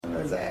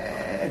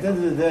At the end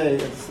of the day,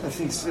 I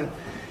think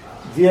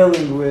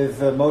dealing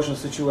with emotional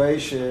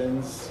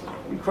situations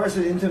requires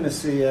an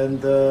intimacy,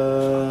 and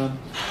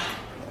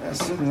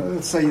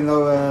let's say,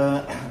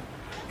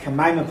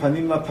 kamayim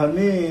panim la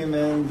panim,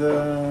 and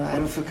I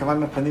don't feel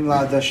kamayim panim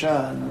la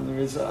adasha. In other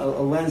words, a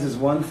lens is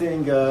one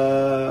thing,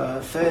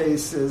 a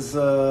face is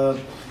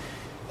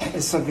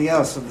something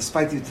else. So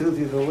despite the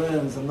utility of the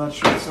lens, I'm not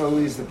sure it's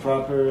always the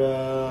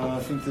proper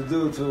thing to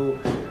do, to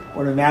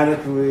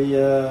automatically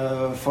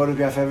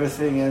photograph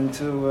everything, and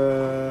to,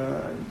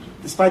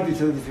 despite the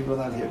utility of people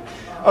not here.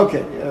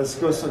 Okay, let's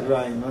go to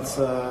Ryan. Let's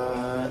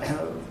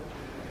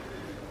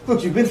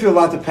look. You've been through a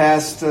lot the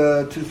past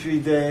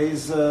 2-3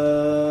 days.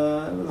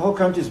 The whole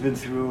country's been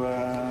through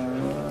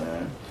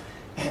a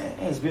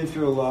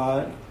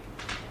lot.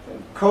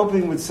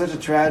 Coping with such a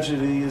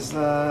tragedy is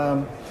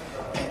not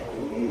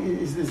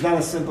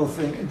a simple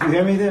thing. Do you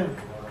hear me there?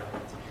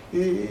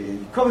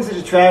 Coping with such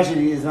a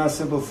tragedy is not a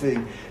simple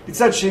thing.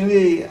 B'tzad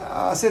sheni,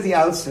 I'll say at the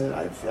outset,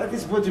 I think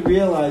it's important to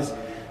realize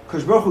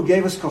because Baruch Hu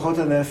gave us kochot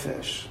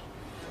hanefesh,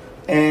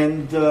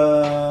 and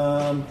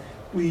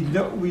we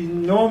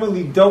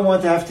normally don't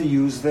want to have to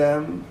use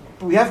them,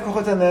 but we have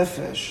kochot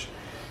hanefesh,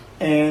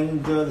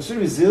 and the sort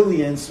of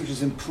resilience which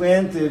is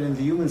implanted in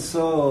the human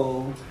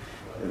soul,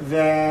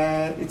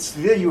 that it's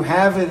there. You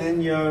have it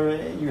in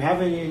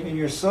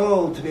your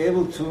soul to be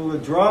able to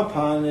draw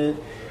upon it,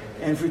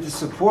 and for it to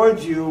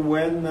support you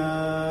when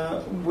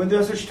there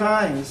are such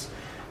times.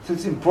 So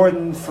it's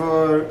important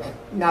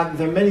now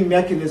there are many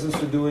mechanisms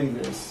for doing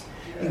this,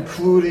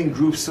 including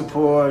group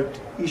support.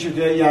 It's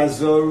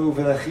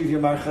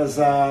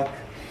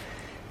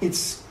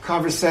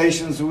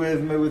conversations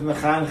with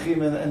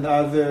mechanchim and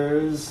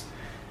others.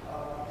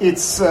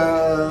 It's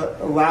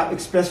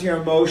expressing your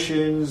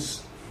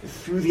emotions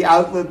through the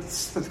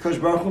outlets that Kosh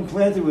Baruch Hu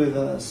implanted with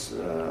us.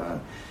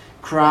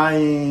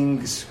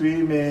 Crying,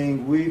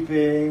 screaming,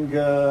 weeping,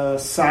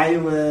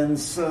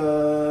 silence.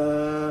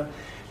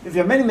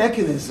 There are many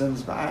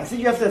mechanisms, but I think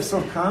you have to have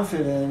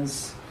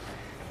self-confidence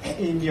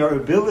in your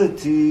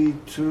ability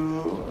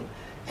to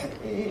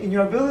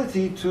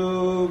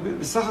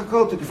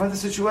confront the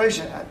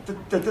situation.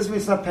 That doesn't mean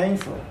it's not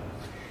painful.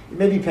 It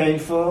may be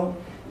painful.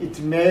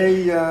 It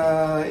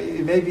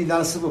may be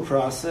not a simple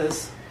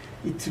process.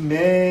 It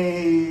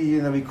may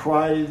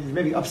require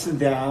maybe ups and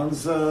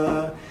downs.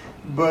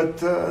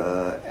 But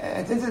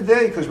at the end of the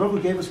day, because Baruch Hu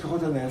gave us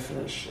kochot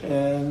hanefesh,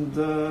 and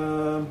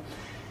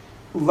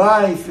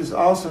life is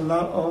also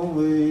not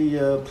only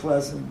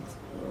pleasant.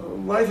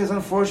 Life has,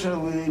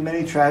 unfortunately,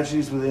 many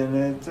tragedies within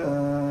it. There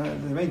are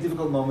many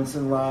difficult moments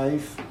in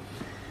life,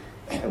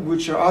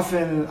 which are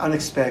often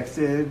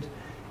unexpected.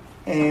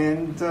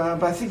 And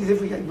but I think if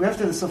we have to have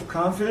the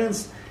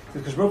self-confidence,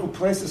 because Baruch Hu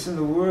placed us in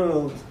the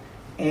world,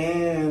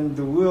 and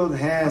the world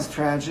has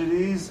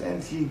tragedies,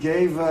 and He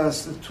gave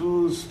us the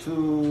tools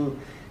to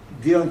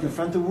deal and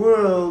confront the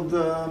world,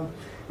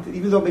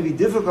 even though it may be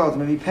difficult, it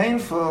may be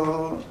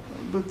painful,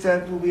 but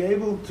that we'll be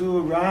able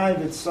to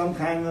arrive at some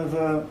kind of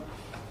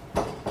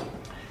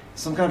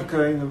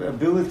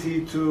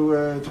ability to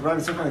arrive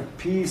at some kind of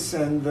peace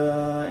and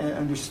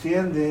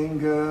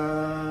understanding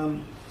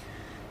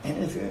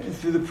and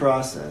through the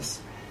process.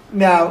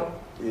 Now,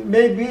 it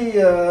may be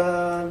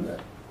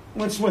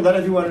once more,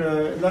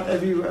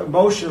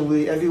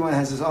 emotionally, everyone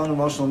has his own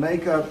emotional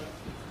makeup.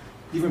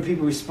 Different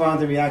people respond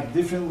and react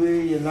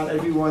differently, and not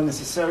everyone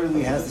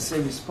necessarily has the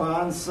same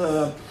response.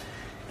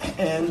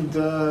 And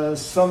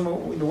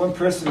one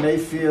person may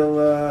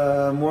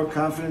feel more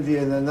confident,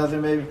 and another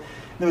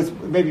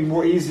maybe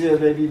more easier,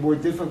 maybe more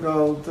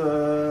difficult,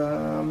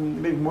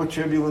 maybe more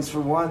turbulence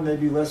for one,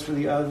 maybe less for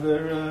the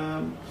other.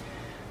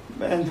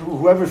 And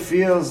whoever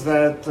feels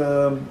that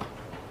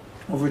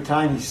over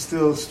time he's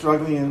still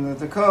struggling in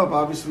the cope,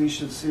 obviously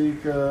should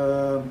seek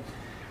help.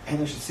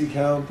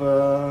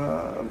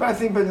 But I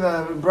think,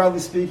 broadly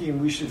speaking,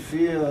 we should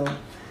feel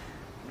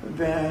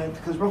that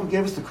because Baruch Hu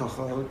gave us the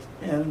kochot,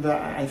 and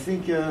I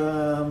think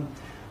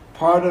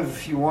part of,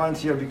 if you want,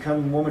 here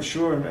becoming more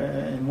mature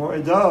and more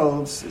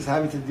adults, is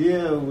having to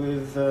deal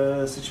with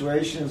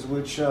situations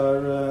which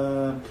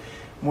are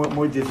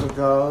more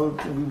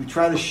difficult. We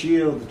try to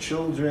shield the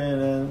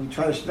children, and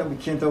we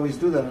can't always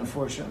do that,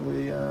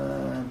 unfortunately.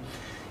 And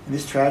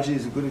this tragedy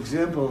is a good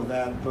example of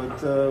that.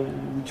 But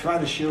we try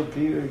to shield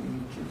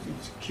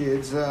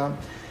kids.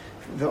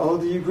 The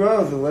older you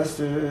grow, the less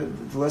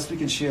we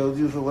can shield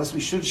you, the less we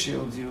should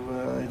shield you.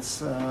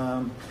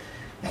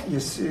 You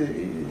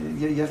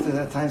have to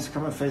at times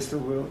come and face the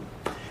world.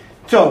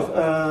 So,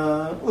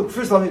 look,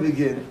 first let me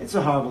begin. It's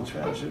a horrible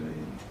tragedy.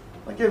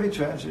 Like every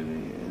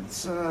tragedy.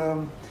 It's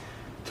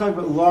talking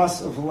about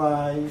loss of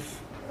life.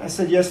 I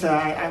said yesterday,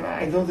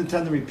 I don't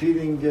intend on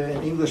repeating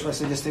in English what I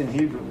said yesterday in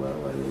Hebrew.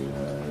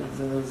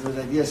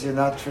 The idea is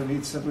not for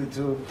me simply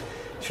to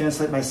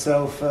translate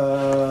myself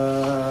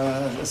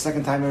a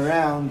second time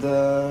around.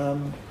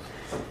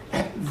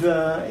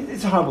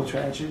 It's a horrible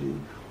tragedy.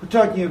 We're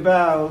talking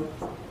about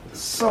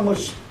so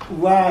much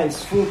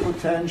lives, full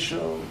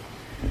potential,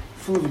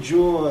 full of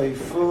joy,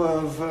 full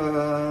of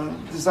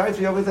desire to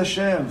be with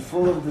Hashem,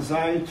 full of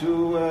desire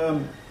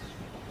to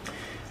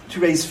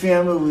raise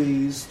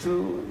families.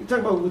 We're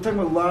talking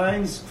about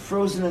lives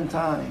frozen in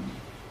time.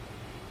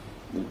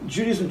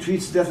 Judaism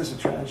treats death as a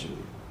tragedy.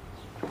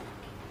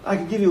 I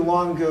could give you a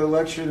long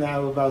lecture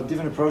now about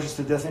different approaches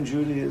to death in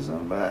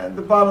Judaism, but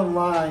the bottom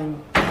line,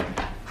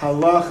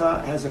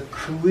 halacha has a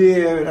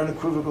clear and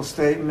unequivocal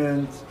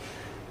statement: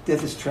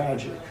 death is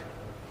tragic.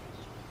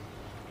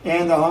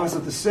 And the halacha has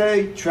to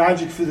say,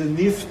 tragic for the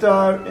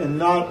niftar and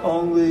not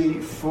only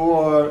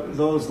for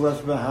those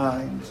left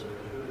behind.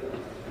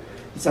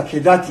 It's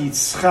akedat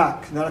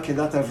Yitzchak, not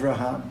akedat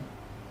Avraham.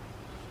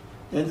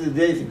 At the end of the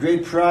day, the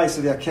great price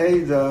of the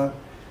akedah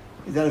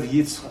is that of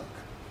Yitzchak.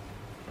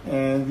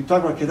 And we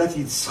talk about akedat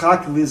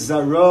Yitzchak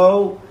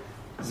lizaro,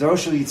 zaro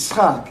shel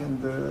Yitzchak,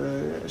 and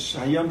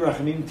Hayom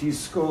B'Rachamim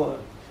Tizkor.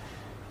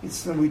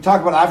 It's when we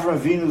talk about Avraham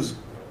Avinu's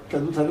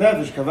gadlut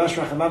hanefesh, kavash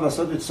rachamav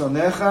asod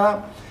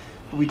etzonecha.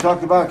 We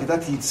talked about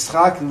akedat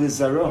Yitzchak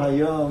lizaro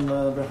Hayom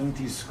B'Rachamim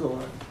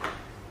Tizkor.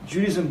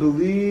 Judaism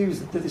believes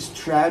that that is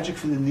tragic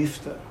for the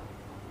niftar.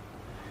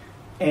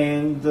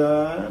 And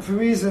for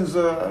reasons,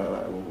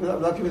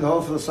 without giving the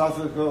whole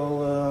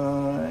philosophical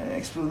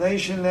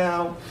explanation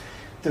now,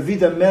 David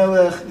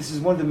HaMelech, this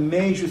is one of the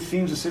major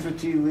themes of Sefer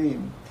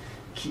Tehillim.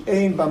 Ki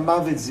ein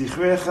b'mavet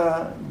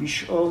zichrecha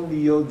bish'ol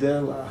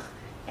miyodelach.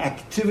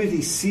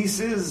 Activity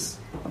ceases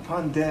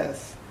upon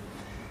death.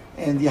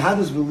 And the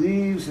Yahadus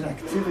believes in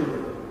activity.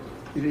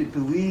 It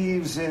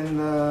believes in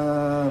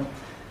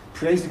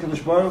praising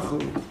Kadosh Baruch Hu,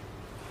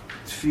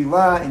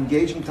 tefillah,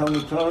 engaging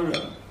Talmud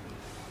Torah.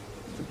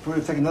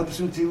 To take another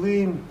person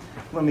Tehillim,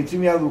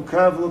 Lamitim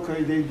Yalukav,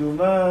 Lokaydei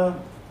Duma,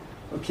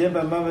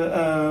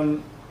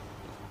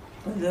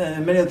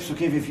 many of the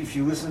psukim, if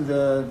you listen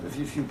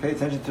if you pay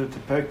attention to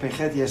Perek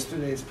Pechet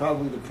yesterday, it's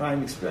probably the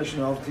prime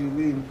expression of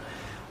Tehillim,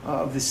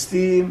 of this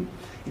theme.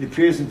 It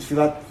appears in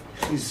Tfilat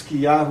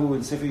Chizkiyahu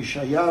and Sefer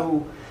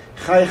Yeshayahu,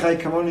 Chai Chai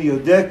Kamonu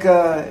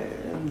Yodeka,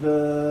 and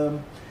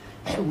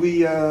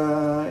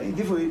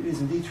it is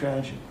indeed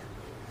tragic.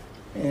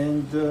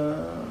 And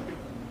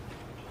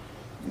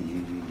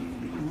you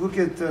look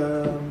at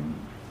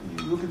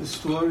the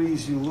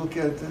stories, you look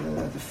at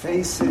the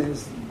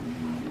faces, the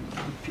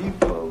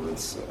people.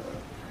 It's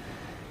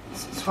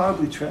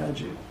horribly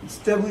tragic. It's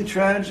doubly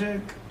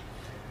tragic.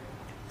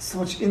 So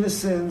much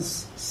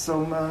innocence.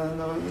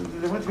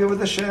 They went to be with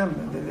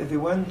Hashem. They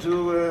went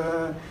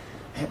to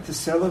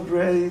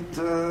celebrate. It's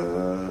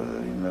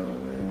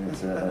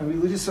a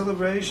religious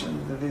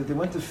celebration. They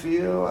went to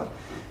feel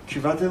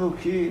Kivat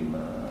Elokim.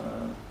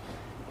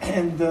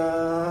 And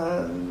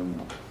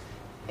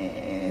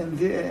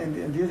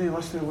there they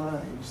lost their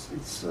lives.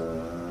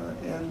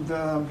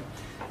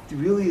 There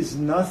really is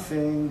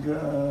nothing.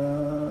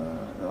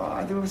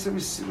 I think we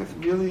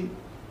really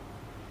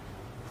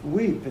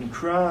weep and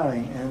cry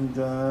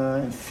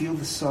and feel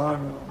the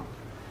sorrow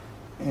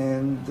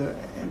and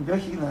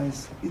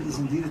recognize it is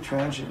indeed a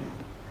tragedy.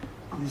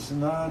 It is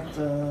not.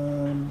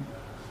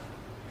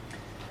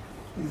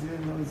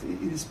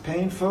 It is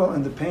painful,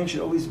 and the pain should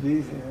always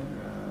be there.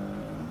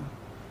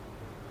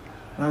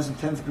 When I was in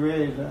 10th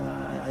grade,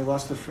 I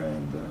lost a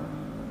friend,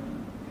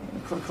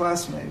 a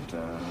classmate.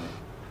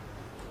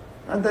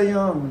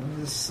 Adayom,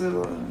 this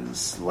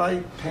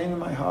slight pain in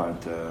my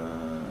heart.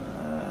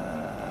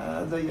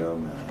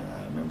 Adayom,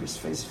 I remember his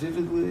face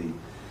vividly.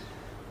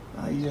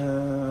 I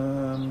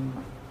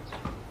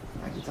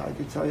could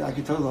tell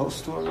the whole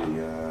story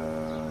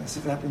as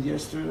if it happened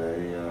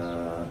yesterday.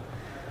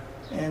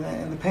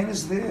 And the pain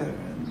is there.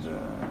 And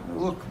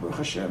look, Baruch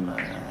Hashem, I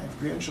have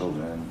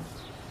grandchildren.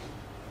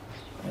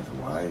 I have a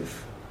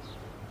wife.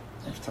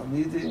 I have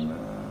Talmidim.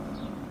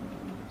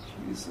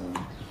 He's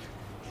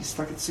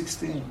stuck at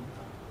 16,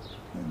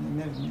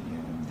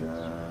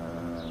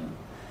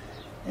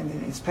 and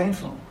it's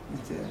painful.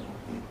 It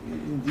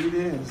indeed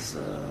is.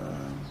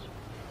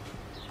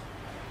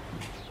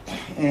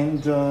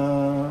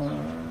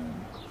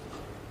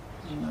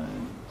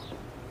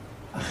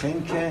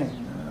 Achen Ken.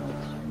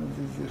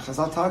 The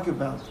Chazal talk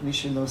about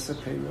Misha Nosa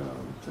Peirot.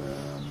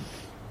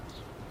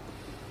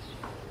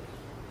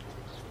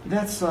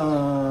 That's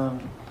on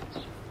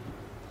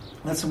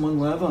one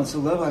level. And so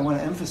level I want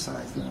to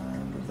emphasize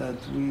that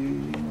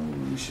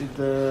we should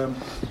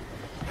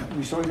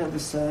always have the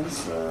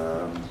sense.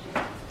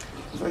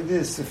 It's like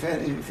this: if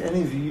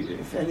any of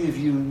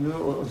you knew,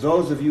 or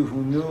those of you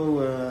who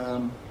knew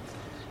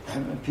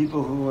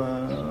people who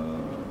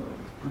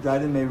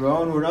died in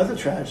Meron or other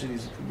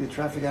tragedies, it could be a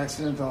traffic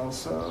accident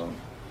also.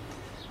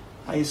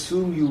 I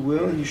assume you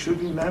will. You should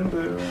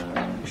remember.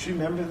 You should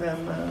remember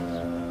them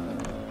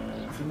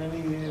for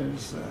many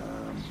years.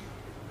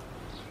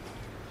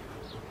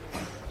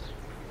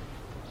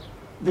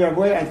 There are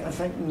ways, I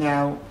think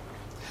now,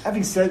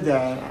 having said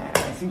that,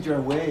 I think there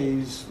are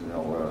ways,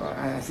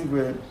 I think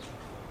you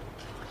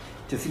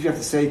have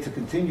to say to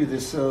continue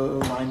this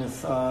line of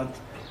thought,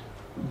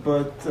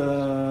 but,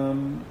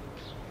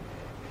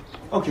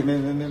 okay,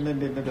 maybe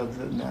I'll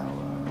do it now.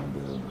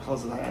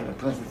 I have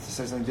plenty to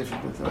say something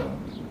different, but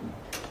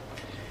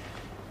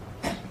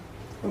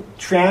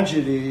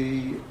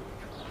tragedy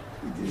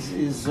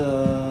is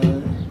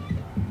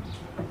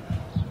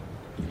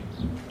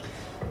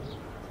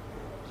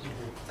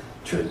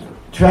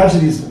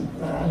tragedy is.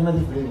 I'm not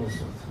even able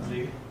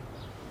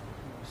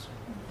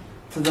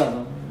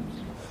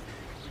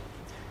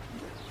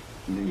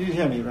You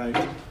hear me,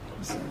 right?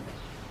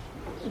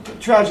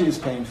 Tragedy is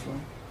painful,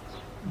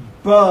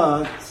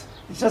 but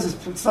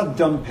it's not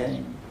dumb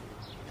pain.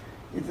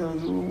 We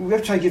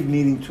have to try to give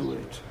meaning to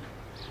it.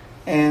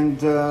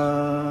 And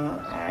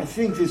I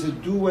think there's a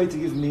due way to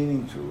give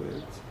meaning to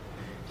it.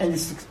 And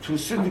it's to a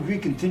certain degree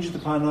contingent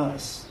upon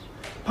us.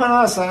 Upon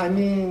us, I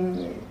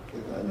mean,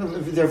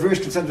 there are various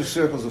concentric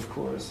circles, of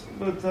course,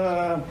 but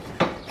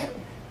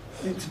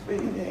it's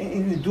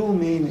in the dual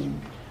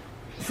meaning.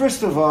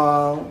 First of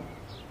all,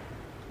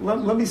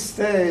 let me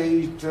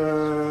state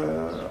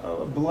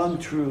a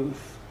blunt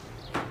truth.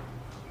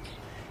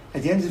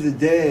 At the end of the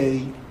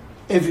day,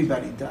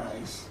 everybody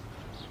dies.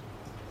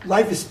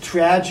 Life is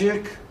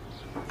tragic,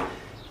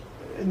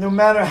 no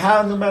matter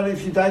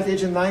if you die at the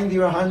age of 90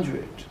 or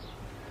 100.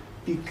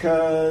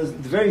 Because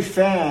the very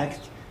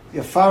fact,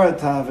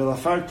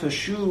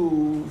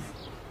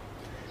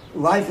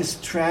 life is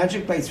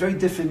tragic by its very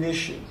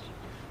definition.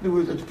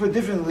 To put it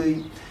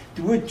differently,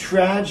 the word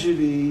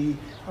tragedy,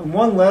 on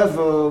one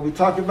level, we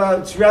talk about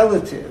it's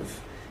relative.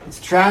 It's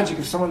tragic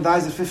if someone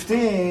dies at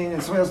 15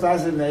 and someone else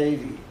dies at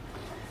 80.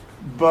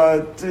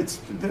 But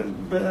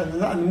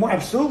on a more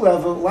absolute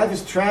level, life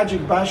is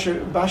tragic,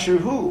 basher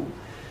hu,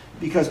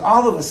 because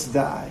all of us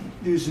die.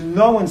 There's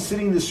no one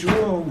sitting in this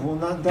room who will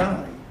not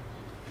die.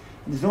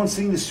 And there's no one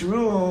sitting in this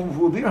room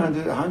who will be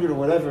 100 or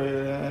whatever,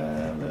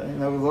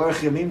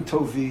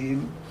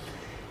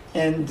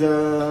 and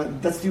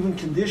that's the human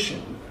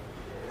condition.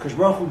 Because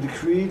Baruch Hu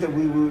decreed that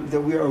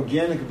we are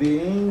organic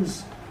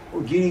beings.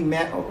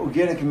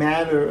 Organic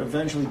matter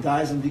eventually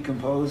dies and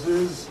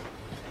decomposes.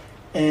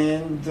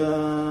 And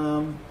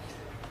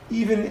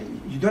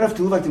even you don't have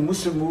to live like the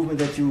Muslim movement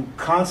that you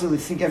constantly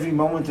think every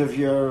moment of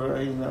your,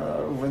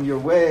 when you're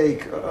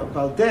awake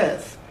about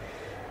death.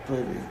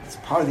 But it's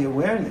part of the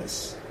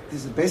awareness.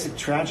 There's a basic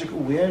tragic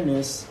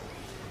awareness.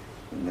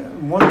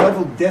 On one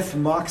level, death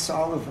mocks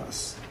all of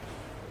us.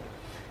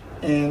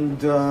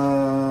 And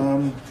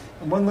on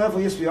one level,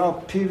 yes, we are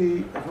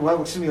petty,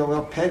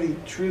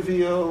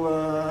 trivial,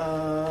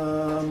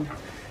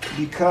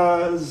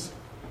 because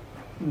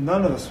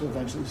none of us will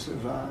eventually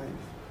survive.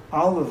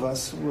 All of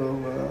us will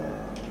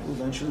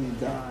eventually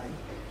die.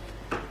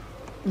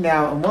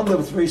 Now, on one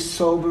level, it's very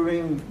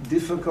sobering,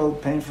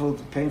 difficult, painful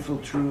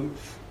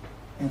truth.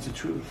 And it's a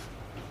truth.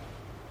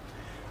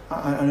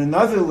 On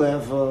another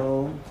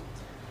level,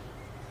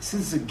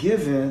 since it's a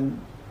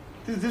given,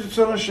 this is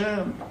Tzor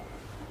Hashem.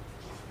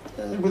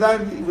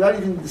 Without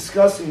even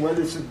discussing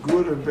whether it's a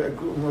good or bad,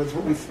 it's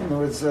what we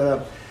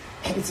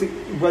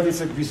whether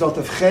it's a result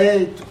of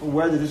chait or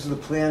whether this is the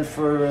plan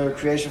for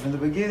creation from the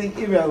beginning,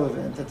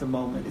 irrelevant at the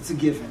moment. It's a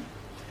given.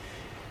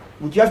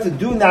 What you have to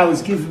do now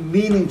is give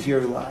meaning to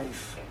your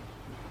life.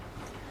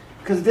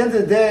 Because at the end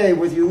of the day,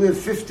 whether you live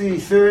 50,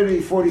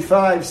 30,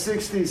 45,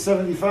 60,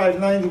 75,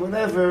 90,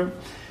 whatever,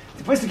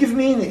 the place to give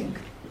meaning.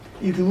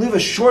 You can live a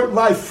short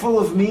life full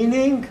of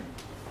meaning,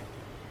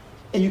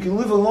 and you can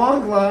live a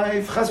long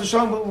life, chas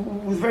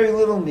v'shalom, with very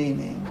little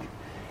meaning.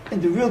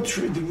 And the real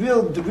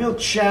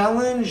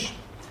challenge,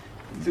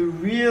 the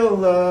real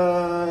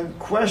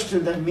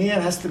question that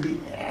man has to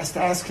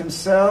ask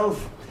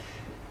himself: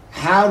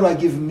 how do I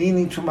give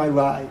meaning to my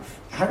life?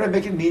 How do I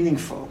make it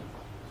meaningful?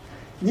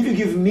 And if you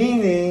give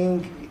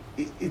meaning,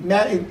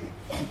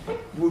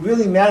 what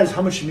really matters is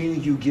how much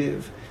meaning you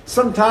give.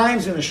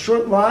 Sometimes in a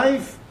short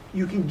life,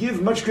 you can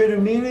give much greater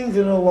meaning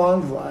than in a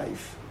long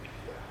life.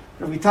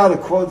 We taught a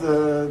quote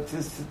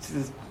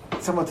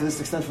somewhat to this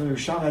extent from the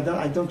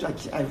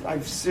Yerushalmi.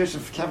 I've searched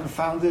if I haven't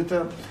found it.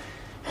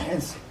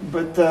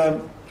 But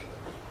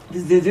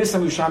there's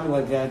some Yerushalmi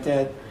like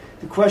that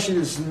the question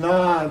is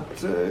not,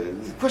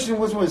 the question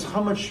wasn't always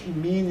how much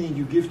meaning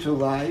you give to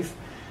life,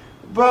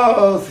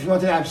 both, if you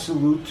want in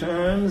absolute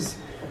terms,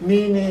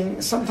 meaning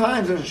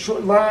sometimes a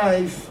short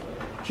life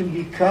can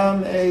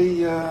become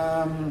a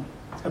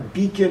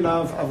beacon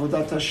of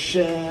Avodat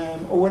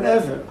Hashem or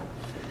whatever.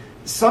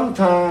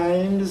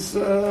 Sometimes,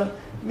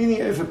 meaning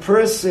if a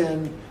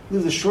person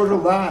lived a shorter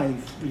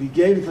life, but he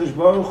gave Kadosh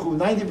Baruch Hu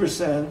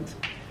 90%,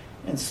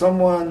 and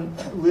someone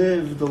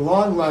lived a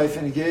long life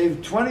and he gave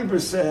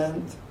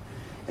 20%,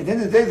 at the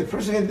end of the day, the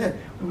person,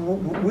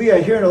 we are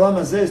here in Olam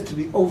Hazeh to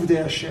be over the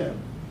Hashem,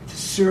 to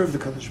serve the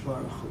Kadosh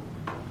Baruch Hu.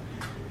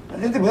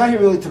 And we're not here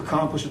really to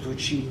accomplish or to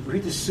achieve. We're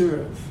here to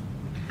serve.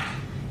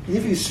 And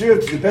if you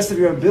serve to the best of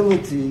your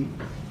ability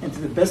and to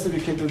the best of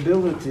your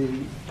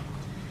capability,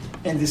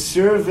 and the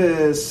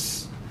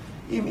service,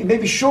 it may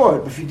be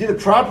short, but if you did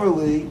it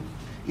properly,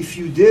 if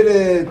you did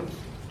it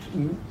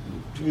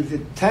with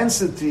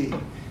intensity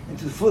and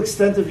to the full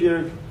extent of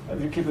your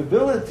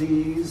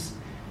capabilities,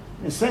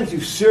 in a sense,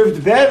 you've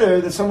served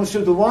better than someone who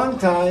served a long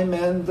time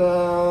and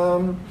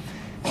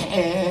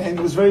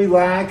was very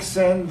lax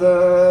and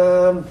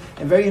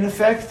very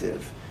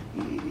ineffective.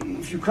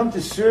 If if you come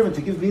to serve and to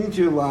give meaning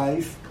to your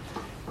life,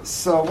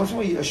 so once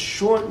again, a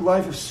short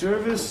life of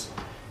service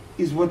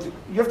is what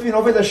you have to be an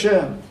Oved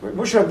Hashem.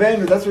 Moshe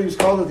Rabbeinu, that's what he was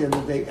called at the end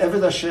of the day,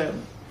 Eved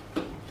Hashem.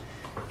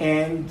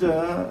 And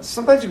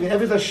sometimes you can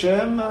Eved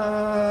Hashem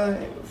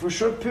for a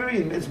short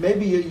period. It's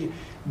maybe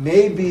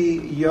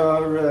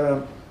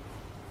your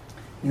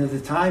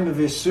the time of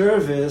your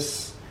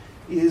service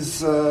is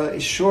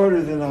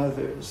shorter than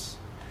others.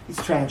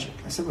 It's tragic.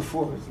 I said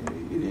before,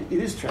 it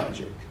is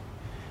tragic.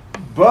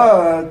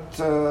 But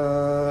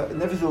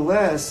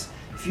nevertheless,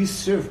 if you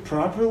serve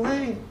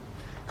properly,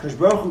 Kadosh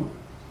Baruch Hu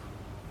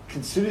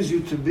considers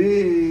you to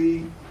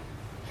be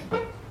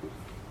a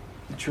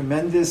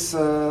tremendous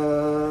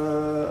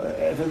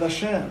Eved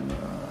Hashem.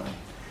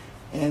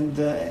 And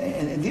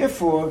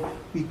therefore,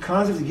 we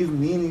constantly give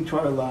meaning to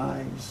our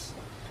lives,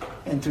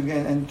 and to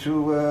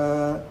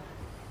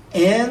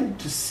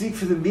seek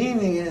for the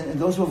meaning in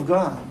those who have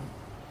gone.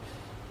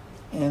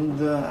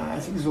 And I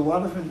think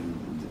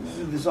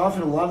there's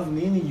often a lot of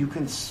meaning you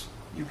can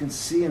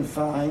see and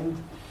find,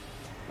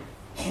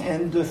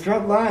 and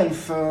throughout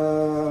life.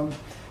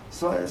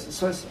 So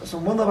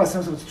on one level, I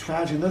sense it's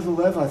tragic. Another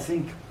level, I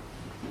think,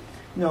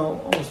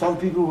 almost all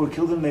the people who were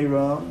killed in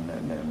Meron,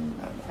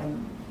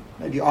 and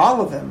maybe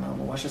all of them.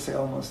 Why should I say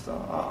almost?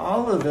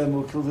 All of them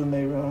were killed in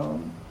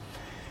Meron.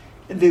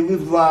 And they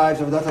lived lives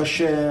of Avodat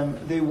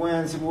Hashem. They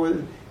went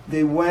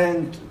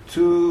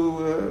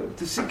to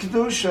seek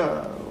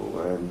kedusha.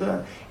 And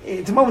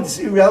at the moment, it's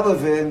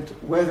irrelevant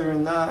whether or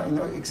not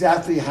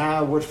exactly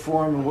how, what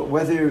form,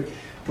 whether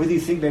you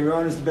think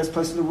Meron is the best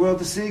place in the world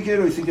to seek it,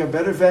 or you think there are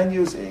better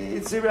venues.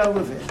 It's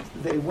irrelevant.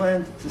 They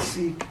went to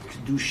seek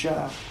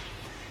kedusha,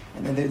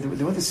 and then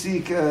they went to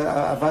seek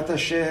Avat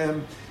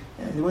Hashem,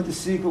 and they went to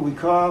seek what we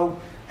call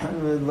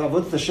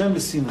Avodat Hashem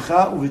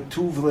b'simcha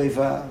u'v'tuv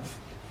levav.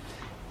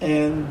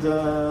 And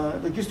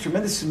that gives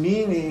tremendous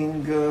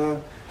meaning.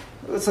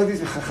 It's like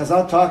this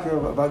Chazal talk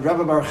about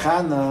Rabbi Bar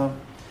Chana,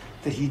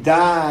 that he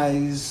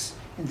dies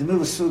in the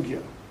middle of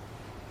sugya.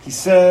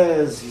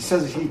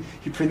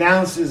 He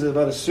pronounces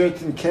about a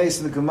certain case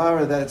in the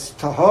Gemara that it's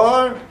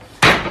tahor,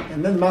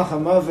 and then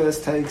Malcham Maves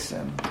takes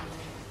him.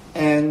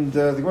 And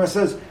the Gemara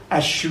says,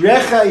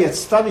 Ashrecha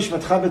yatzta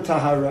nishmatcha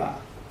b'tahara.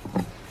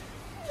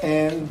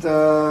 And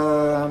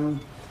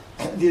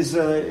there's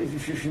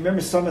if you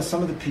remember some of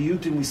the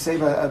piyutim we say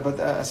about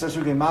Aser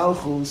Sugei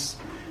Malchus,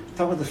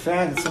 talk about the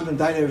fact that something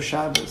died of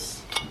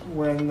Shabbos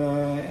when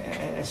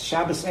as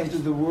Shabbos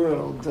entered the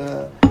world,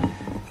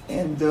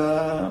 in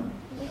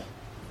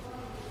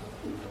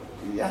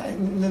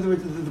other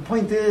words, the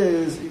point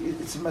is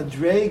it's a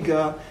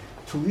madrega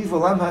to leave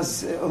Olam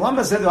Hazeh. Olam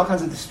Hazeh, there are all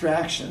kinds of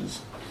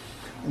distractions.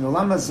 In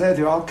Olam Hazeh,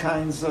 there are all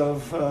kinds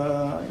of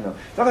there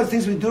are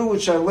things we do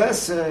which are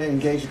less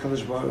engaged in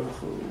Kadosh Baruch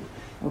Hu.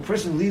 When a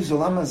person leaves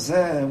Olam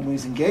Hazeh, when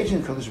he's engaged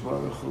in Kadosh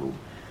Baruch Hu,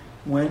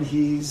 when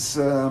he's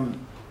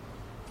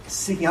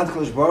seeking out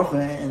Kadosh Baruch Hu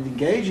and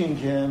engaging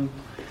Him,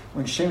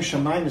 when Shem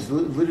Shamayim is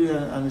literally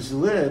on his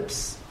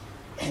lips,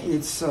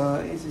 it's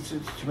a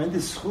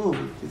tremendous schul.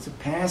 It's a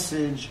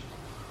passage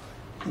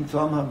into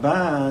Am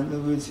Haba. In other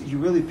words, you're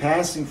really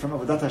passing from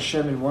Avodat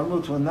Hashem in one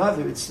world to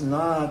another. It's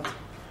not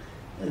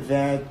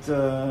that in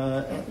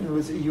other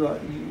words, you are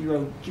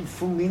give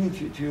full meaning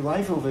to your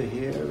life over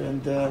here.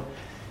 And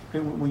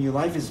when your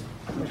life is,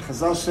 when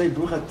Chazal say,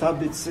 Baruch Atah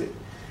B'tzei,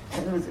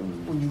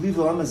 when you leave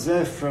the Olam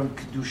Hazeh from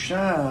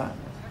Kedusha,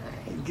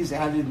 it gives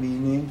added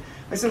meaning.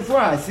 I said before,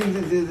 I think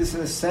that this,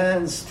 in a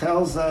sense,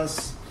 tells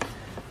us.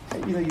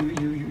 You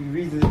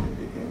read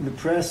in the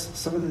press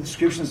some of the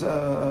descriptions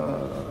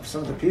of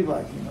some of the people.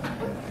 I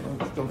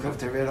don't have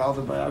to read all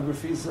the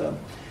biographies.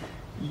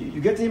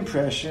 You get the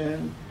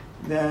impression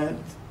that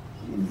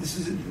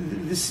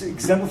this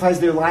exemplifies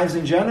their lives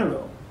in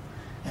general.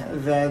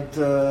 That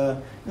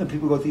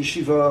people go to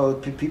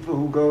yeshiva, people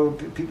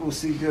who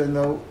seek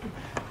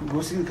who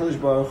go see the Kadosh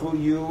Baruch Hu.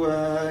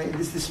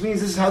 This means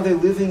this is how they're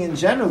living in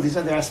general. These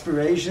are their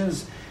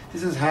aspirations.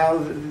 This is how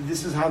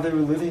they were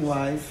living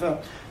life.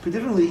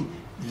 Particularly,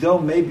 though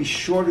maybe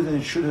shorter than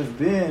it should have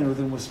been or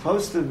than it was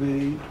supposed to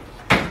be,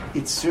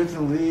 it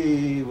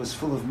certainly was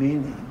full of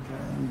meaning.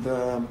 And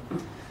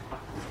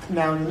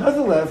now, on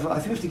another level, I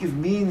think we have to give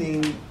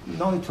meaning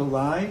not only to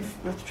life,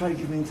 we have to try to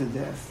give meaning to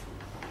death.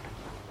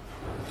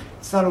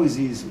 It's not always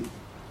easy.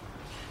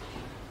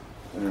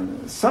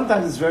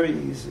 Sometimes it's very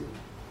easy.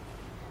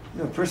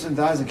 A person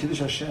dies in Kiddush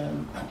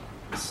Hashem,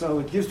 so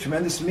it gives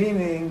tremendous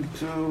meaning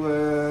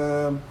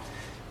to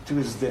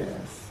his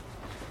death.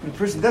 When a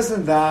person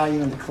doesn't die,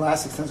 in the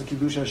classic sense of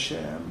Kiddush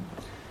Hashem,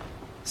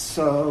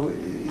 so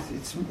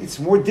it's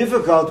more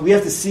difficult. We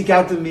have to seek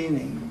out the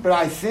meaning, but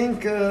I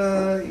think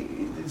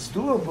it's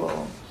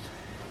doable.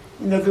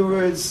 In other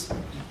words,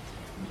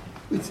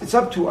 it's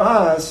up to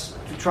us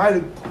to try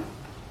to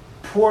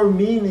pour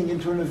meaning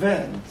into an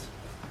event.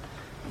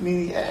 I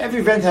mean,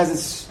 every event has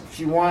its, if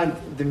you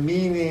want, the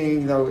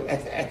meaning,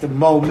 at the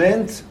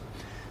moment,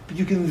 but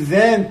you can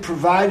then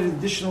provide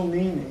additional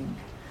meaning.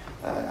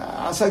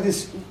 Outside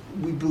this,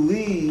 we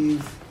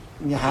believe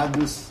in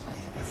Yahadus,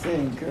 I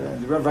think,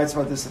 the Rebbe writes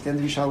about this at the end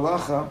of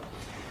Yishalacha,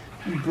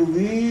 we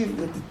believe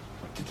that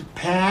the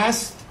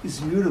past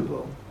is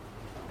mutable.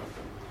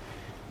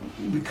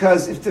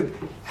 Because if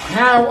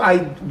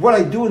what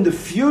I do in the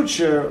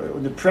future,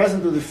 in the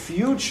present or the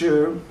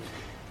future,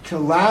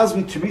 allows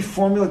me to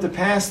reformulate the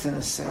past in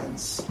a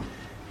sense.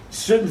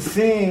 Certain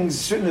things,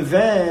 certain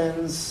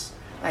events,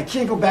 I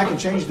can't go back and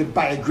change the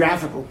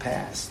biographical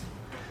past,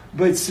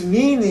 but its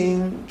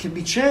meaning can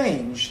be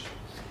changed.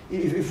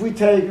 If we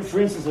take, for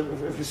instance,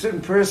 if a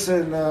certain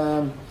person,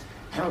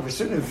 if a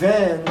certain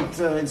event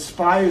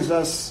inspires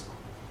us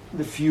in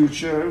the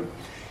future,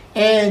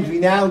 and we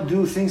now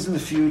do things in the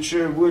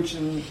future which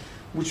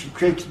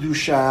create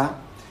kedusha,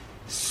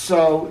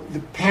 so the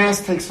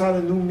past takes on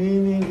a new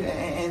meaning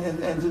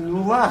and a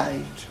new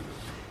light.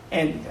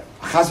 And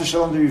chas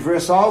v'shalom, the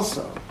reverse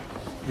also.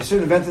 If a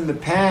certain event in the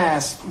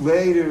past,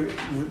 later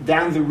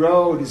down the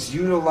road, is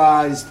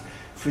utilized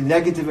for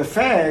negative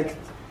effect,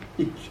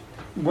 it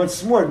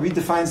once more it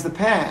redefines the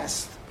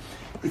past.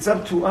 It's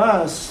up to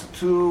us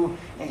to,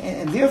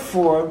 and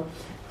therefore,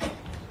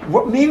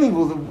 what meaning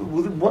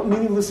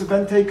will this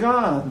event take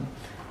on?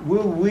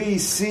 Will we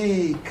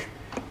seek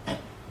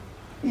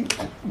to, in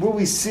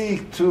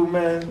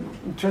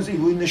terms of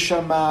Ilui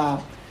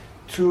Neshama,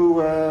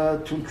 to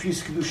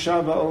increase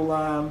Kedusha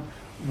Ba'olam?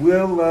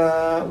 Will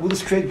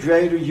this create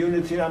greater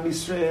unity in Am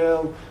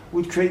Yisrael?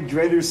 Will it create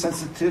greater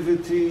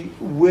sensitivity?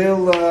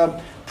 Will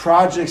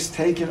projects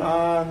taken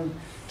on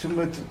to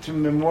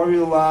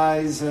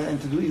memorialize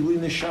and to do Ilui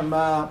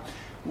Neshama,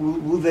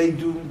 will they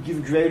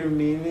give greater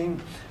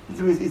meaning?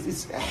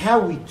 It's how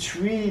we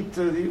treat,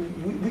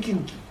 we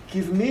can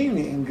give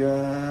meaning.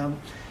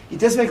 It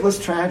does make it less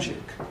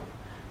tragic,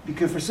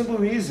 because for a simple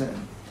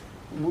reason,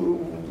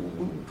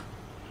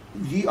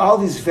 all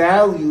these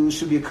values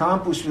should be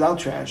accomplished without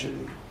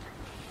tragedy.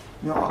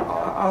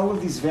 All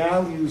of these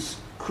values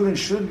could and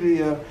should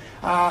be.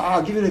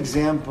 I'll give you an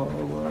example.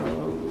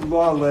 Lo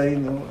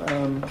Aleinu,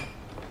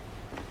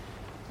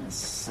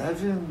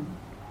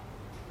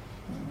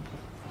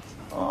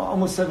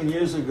 almost 7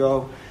 years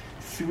ago,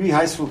 3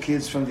 high school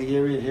kids from the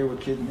area here were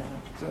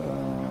kidnapped.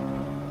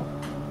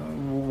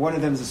 One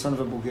of them is the son of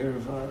a Bulgarian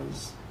of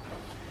ours.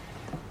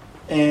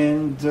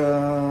 And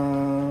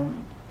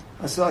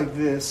I saw like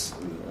this.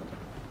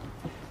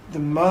 The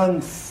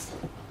month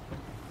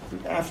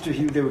after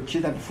they were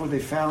kidnapped, before they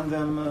found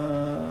them,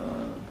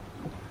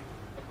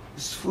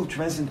 was full of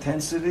tremendous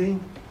intensity.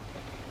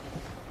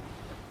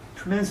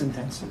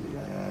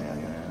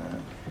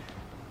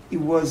 It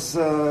was,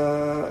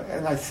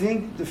 and I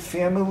think the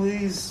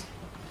families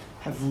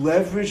have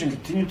leveraged and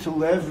continue to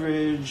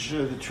leverage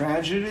the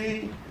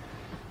tragedy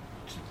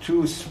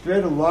to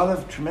spread a lot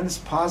of tremendous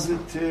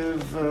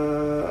positive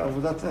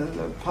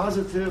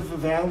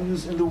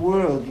values in the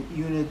world,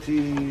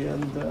 unity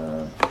and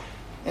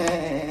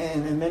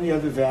many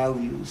other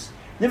values.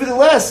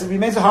 Nevertheless, it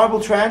remains a horrible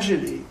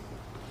tragedy.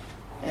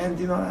 And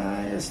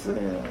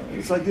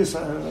it's like this.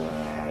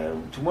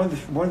 To one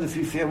of the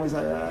 3 families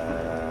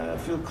I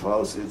feel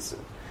close.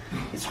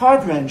 It's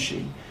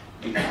heart-wrenching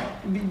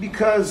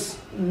because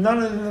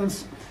none of them.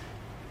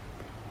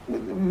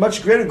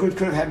 Much greater good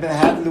could have been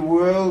had in the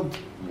world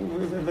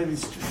by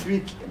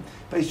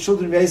these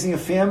children raising a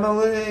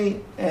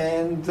family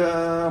and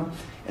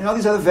all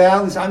these other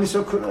values. I mean,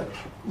 so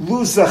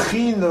lose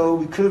zachino.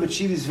 We could have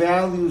achieved these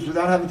values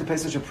without having to pay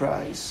such a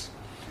price.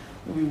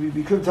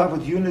 We could have talked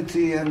about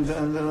unity and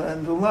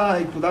the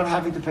like without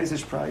having to pay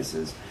such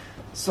prices.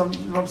 So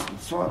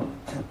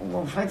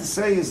what I'm trying to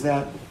say is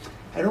that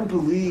I don't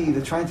believe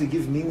that trying to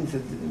give meaning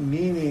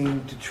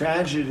to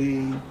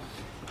tragedy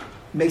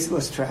makes it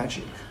less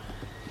tragic.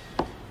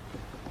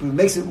 But it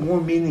makes it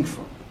more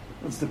meaningful.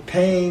 It's the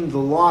pain, the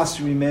loss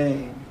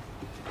remain.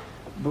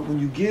 But when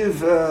you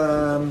give,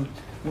 when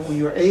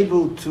you're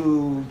able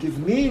to give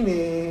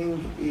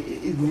meaning,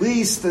 at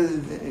least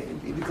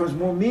it becomes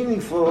more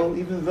meaningful,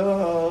 even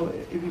though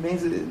it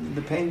remains,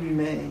 the pain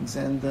remains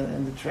and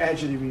the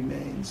tragedy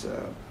remains.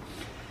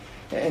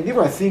 And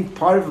therefore, I think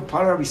part of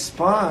our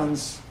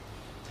response,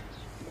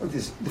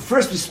 the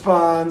first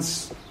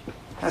response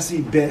has to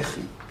be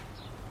bechi.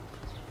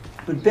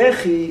 But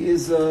bechi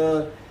is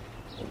the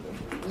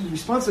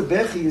response of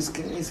bechi is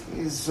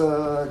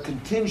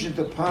contingent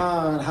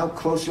upon how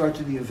close you are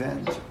to the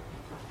event.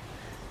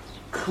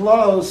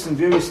 Close in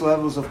various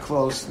levels of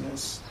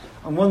closeness.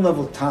 On one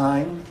level,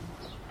 time.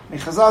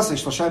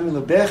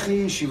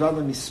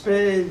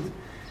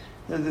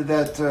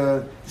 That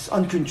this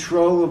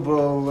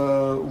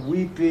uncontrollable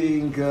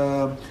weeping,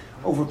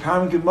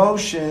 overpowering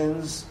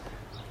emotions.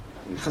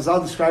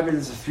 Chazal described it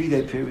as a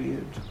 3-day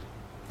period.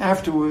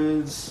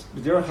 Afterwards,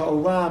 b'derech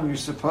ha'olam, you're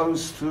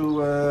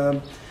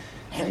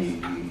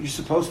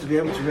supposed to be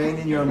able to rein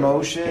in your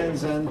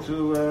emotions and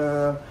to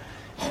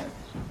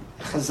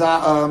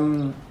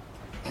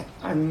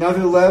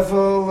another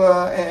level,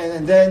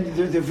 and then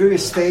there are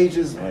various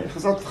stages.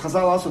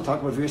 Chazal also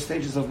talk about various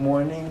stages of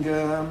mourning.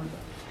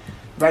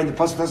 Right, the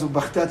pasuk talks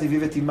about b'chtat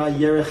aviv ima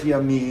yerech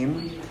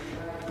yamim,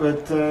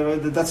 but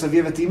that's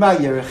aviv ima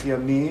yerech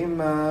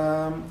yamim.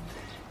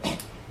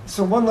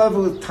 So one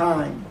level of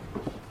time.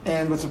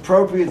 and what's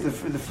appropriate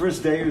for the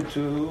first day or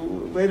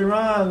two. Later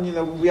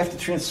on, we have to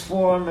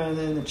transform and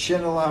then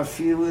channel our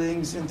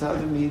feelings into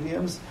other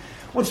mediums.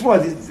 Once more,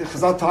 the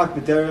Chazal talk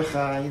b'derech,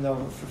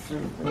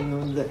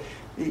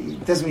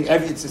 it doesn't mean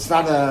it's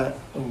not a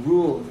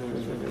rule.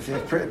 If a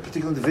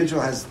particular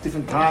individual has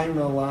different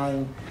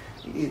timeline,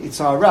 it's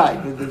all right.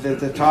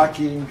 They're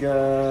talking,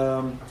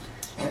 what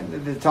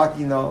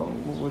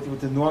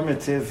the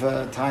normative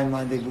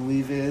timeline they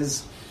believe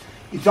is.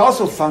 It's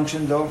also a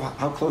function, though, of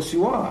how close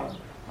you are.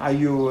 Are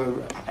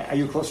you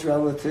a close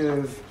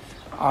relative?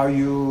 Are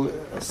you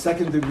a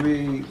second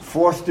degree,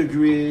 fourth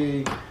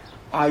degree?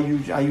 Are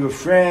you a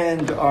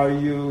friend? Are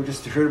you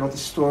just heard about the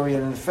story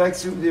and it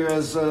affects you?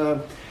 There's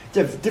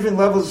different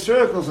levels of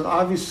circles, and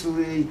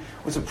obviously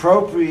what's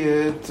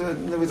appropriate.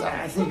 In other words,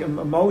 I think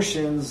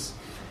emotions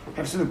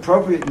have some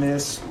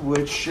appropriateness,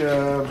 which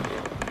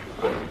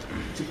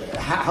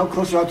how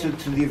close you are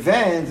to the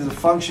event is a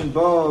function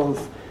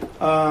both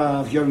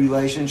of your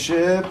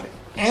relationship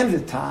and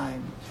the time.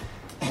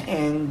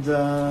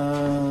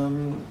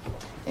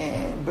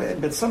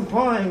 But at some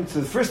point,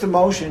 the first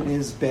emotion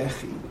is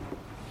bechi,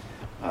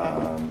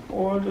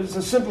 or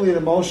there's simply an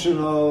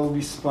emotional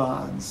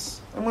response.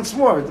 And once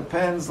more, it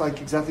depends,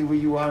 exactly where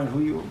you are and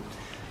who you.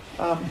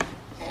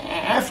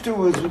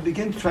 Afterwards, we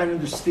begin to try to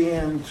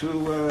understand,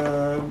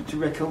 to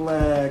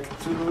recollect.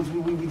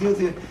 We begin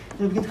to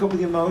cope with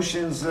the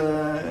emotions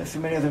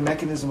through many other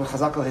mechanisms.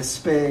 Chazal called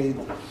hesped.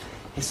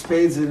 Hesped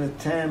is an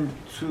attempt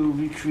to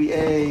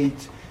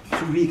recreate,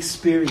 to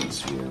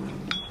re-experience, really.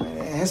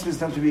 Hesped is an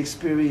attempt to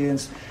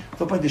re-experience.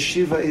 The point of the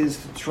Shiva is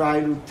to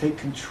try to take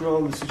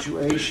control of the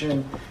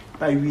situation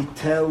by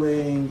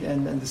retelling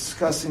and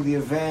discussing the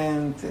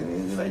event.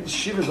 And the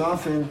Shiva is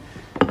often,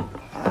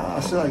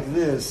 I'll say like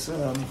this,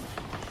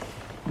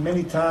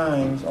 many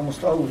times,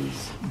 almost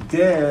always,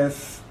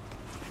 death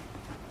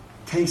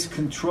takes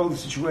control of the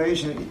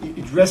situation.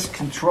 It wrests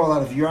control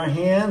out of your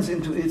hands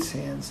into its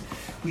hands.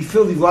 We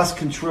feel we've lost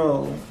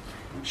control.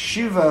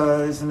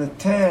 Shiva is an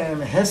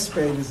attempt,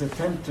 Hesped is an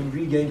attempt to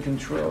regain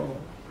control.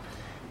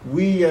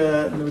 We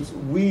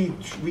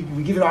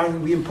give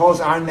it we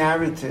impose our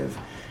narrative.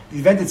 The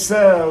event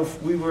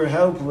itself, we were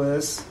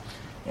helpless,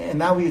 and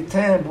now we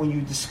attempt, when you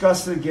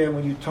discuss it again,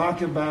 when you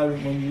talk about it,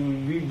 when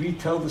you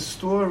retell the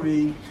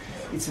story,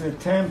 it's an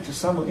attempt to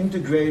somehow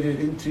integrate it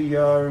into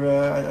your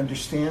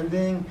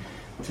understanding,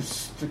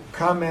 to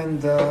come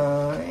and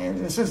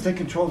in a sense take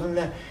control of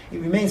that. It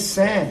remains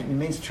sad, it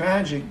remains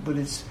tragic, but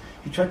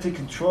you try to take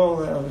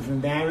control of the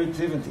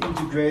narrative and to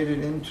integrate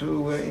it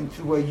into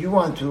what you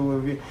want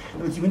to.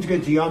 You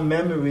integrate to your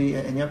memory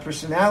and your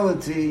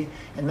personality,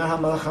 and now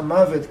Malach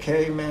HaMavet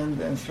came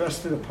and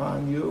thrust it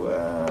upon you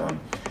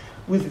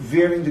with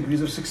varying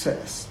degrees of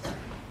success.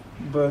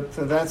 But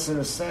that's in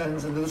a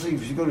sense, and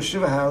if you go to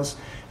Shiva House,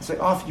 it's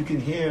like often you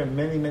can hear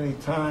many, many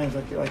times,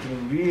 like in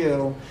a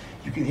reel,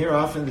 you can hear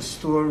often the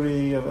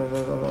story of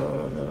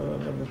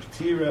the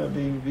P'tira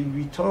being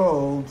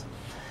retold,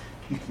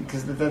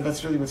 because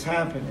that's really what's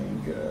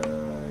happening.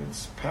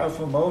 It's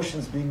powerful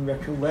emotions being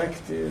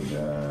recollected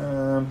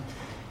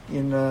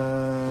in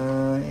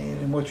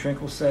a more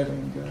tranquil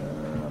setting.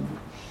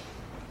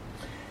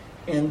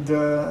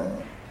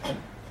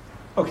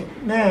 Okay,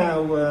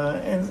 now,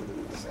 and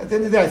at the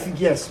end of the day, I think,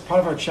 yes,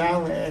 part of our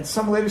challenge, at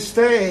some later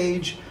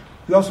stage,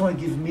 we also want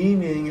to give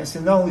meaning, I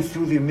said, not only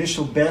through the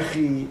initial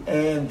Bechi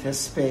and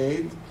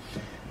Hesped,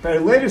 but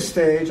at a later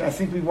stage, I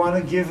think we want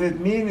to give it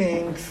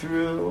meaning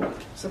through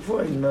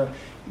Ilui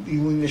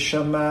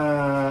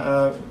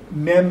Neshama,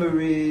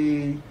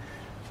 memory,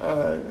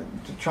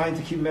 trying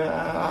to keep,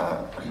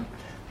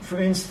 for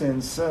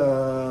instance,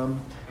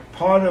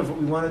 part of what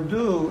we want to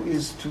do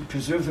is to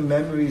preserve the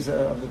memories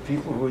of the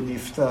people who are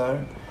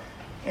niftar,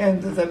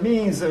 and that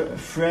means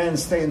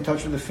friends stay in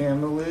touch with the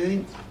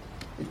family.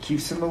 It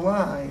keeps them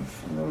alive.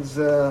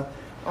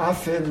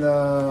 Often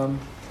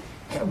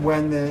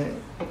when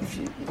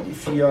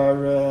if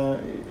your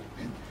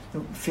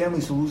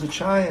families who lose a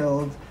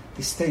child,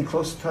 they stay in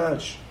close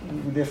touch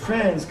with their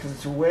friends because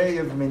it's a way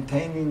of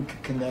maintaining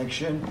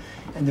connection,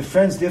 and the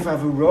friends therefore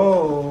have a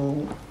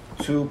role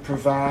to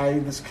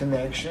provide this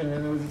connection.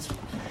 And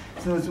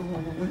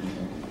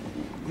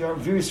there are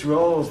various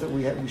roles that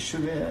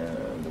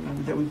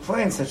that we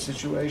play in such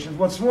situations.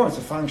 Once more, it's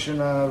a function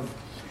of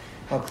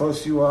how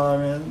close you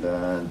are, and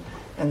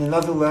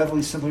another level,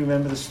 you simply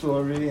remember the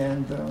story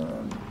and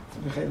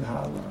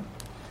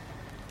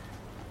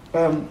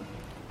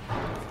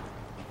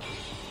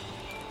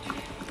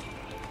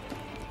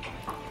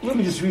let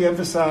me just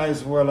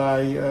re-emphasize what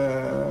I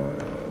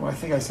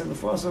think I said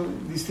before. So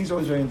these things are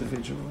always very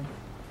individual.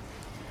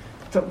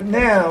 So, but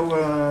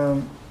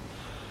now,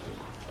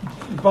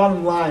 the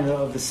bottom line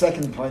of the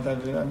second point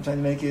I'm trying to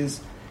make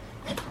is,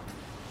 at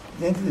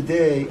the end of the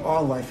day,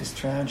 all life is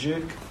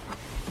tragic.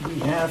 We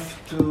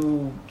have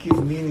to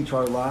give meaning to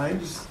our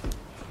lives. We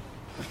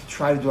have to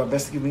try to do our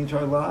best to give meaning to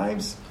our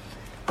lives.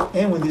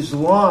 And when there's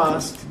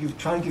loss,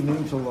 try to give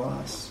meaning to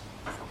loss.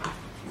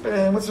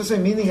 And what's to say,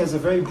 meaning has a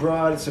very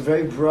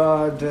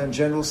broad and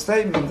general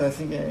statement. I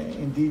think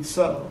indeed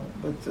so.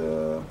 But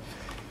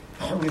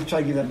We've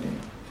tried to give that meaning.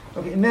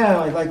 Okay,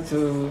 now I'd like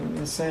to, in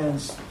a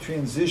sense,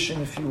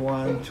 transition, if you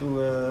want,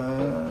 to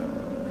a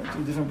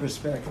different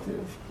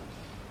perspective.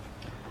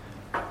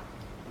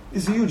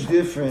 There's a huge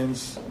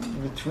difference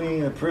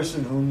between a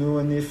person who knew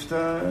a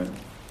niftar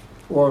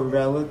or a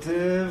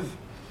relative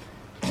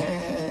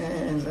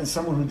and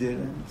someone who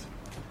didn't.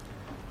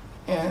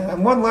 And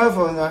on one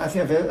level, and I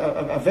think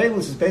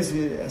Avelus is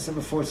basically, as I said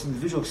before, it's an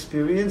individual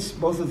experience,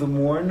 both of the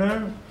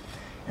mourner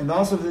and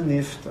also of the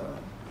niftar.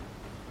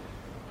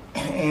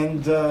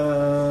 And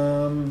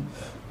I'm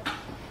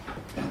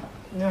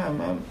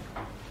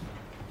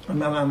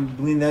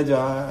bli neder.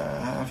 I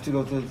have to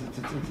go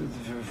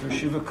for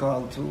Shiva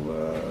call to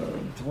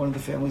one of the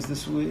families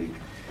this week.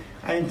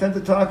 I intend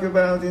to talk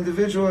about the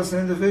individual as an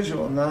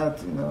individual,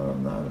 not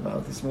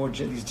about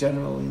these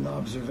general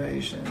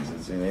observations.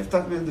 It's, you have to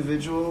talk about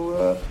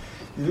individual,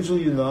 and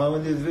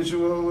the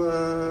individual,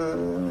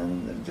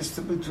 just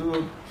to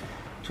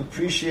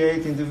appreciate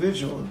the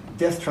individual.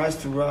 Death tries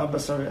to rob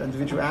us our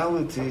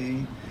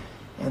individuality,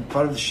 and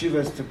part of the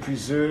Shiva is to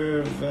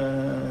preserve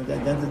the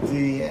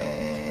identity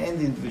and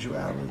the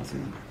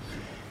individuality.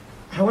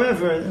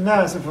 However,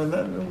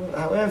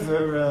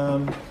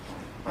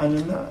 on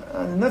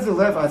another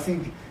level, I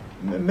think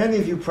many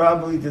of you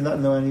probably did not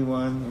know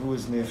anyone who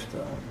was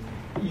niftar.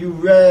 You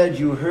read,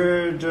 you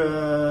heard,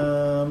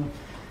 and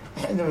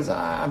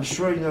I'm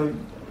sure you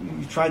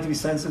tried to be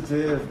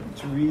sensitive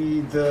to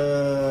read.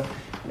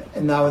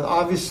 And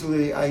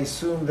obviously, I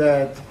assume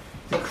that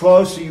the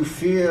closer you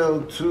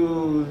feel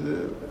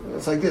to,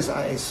 it's like this.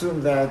 I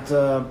assume that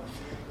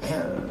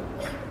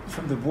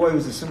from the boy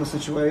who's in a similar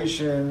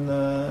situation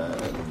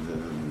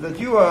that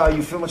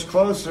you feel much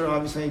closer,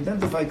 obviously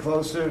identify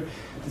closer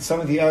than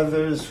some of the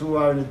others who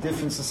are in a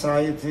different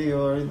society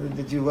or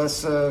that you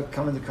less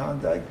come into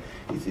contact.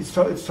 It's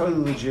totally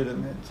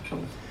legitimate.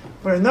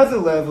 But on another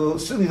level,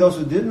 certainly those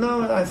who didn't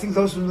know, and I think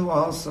those who knew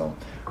also,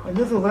 on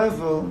another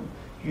level,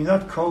 you're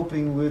not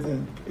coping with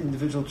an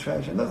individual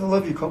tragedy. On another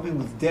level, you're coping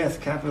with death,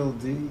 capital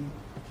D.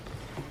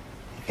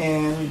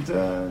 And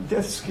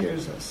death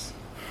scares us.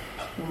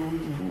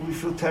 We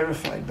feel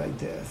terrified by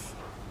death.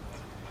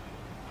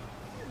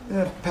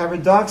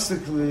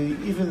 Paradoxically,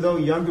 even though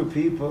younger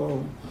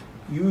people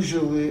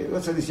usually,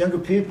 let's say these younger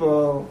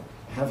people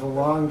have a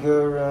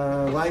longer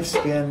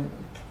lifespan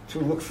to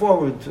look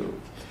forward to.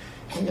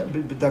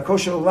 But Darko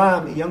Shel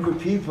Olam, younger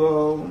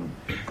people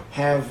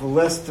have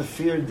less to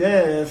fear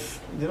death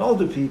than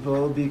older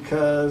people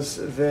because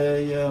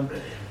they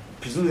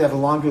presumably have a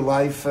longer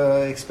life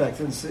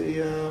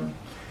expectancy.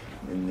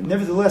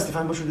 Nevertheless, they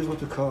find much more difficult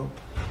to cope.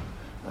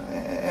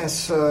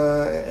 As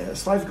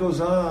life goes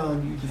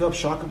on, you develop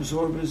shock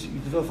absorbers, you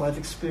develop life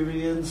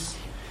experience,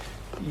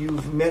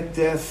 you've met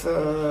death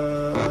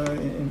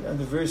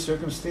under various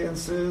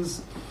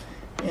circumstances,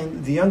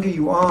 and the younger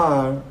you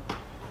are,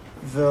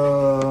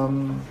 the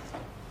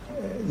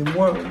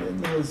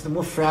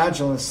more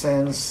fragile, in a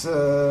sense,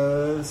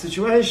 the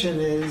situation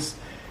is,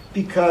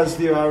 because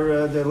there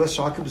are less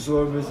shock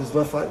absorbers,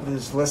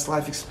 there's less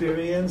life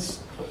experience,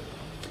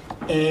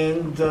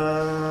 and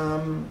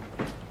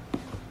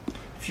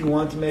if you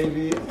want,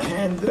 maybe,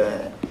 and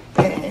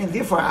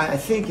therefore, I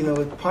think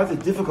part of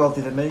the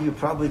difficulty that many of you are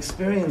probably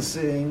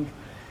experiencing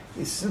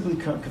is simply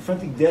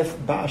confronting death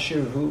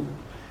ba'asher hu.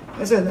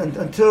 I said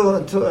until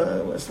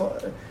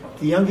the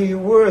younger you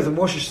were, the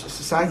more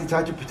society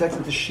tried to protect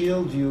and to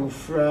shield you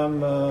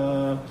from.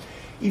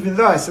 Even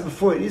though I said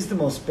before, it is the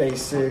most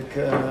basic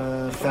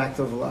fact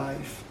of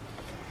life,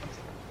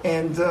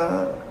 and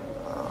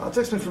I'll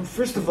explain.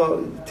 First of all,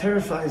 it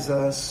terrifies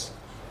us.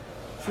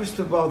 First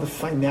of all, the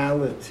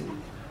finality.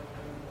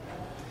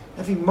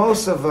 I think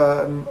most of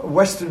a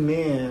Western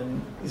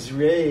man is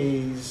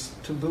raised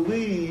to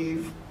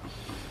believe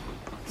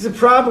there's a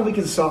problem, we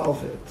can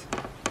solve it.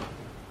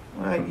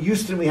 Right?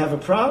 Houston, we have a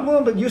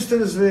problem, but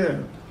Houston is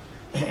there,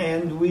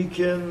 and we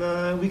can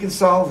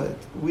solve it.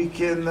 We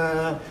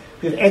have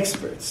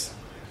experts.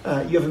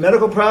 You have a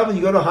medical problem,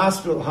 you go to a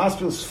hospital. The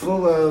hospital's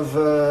full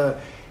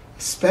of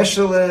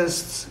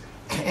specialists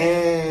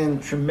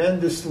and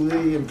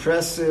tremendously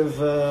impressive.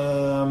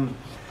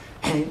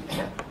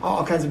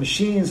 All kinds of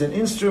machines and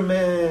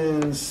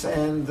instruments,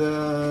 and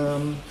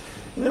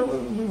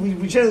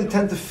we generally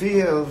tend to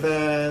feel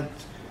that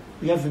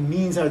we have the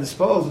means at our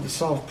disposal to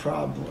solve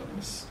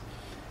problems,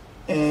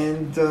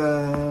 and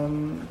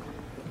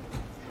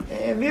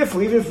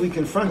therefore, even if we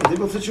confront a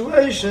difficult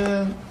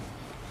situation,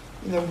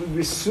 we're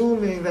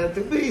assuming that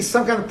at least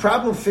some kind of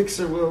problem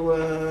fixer will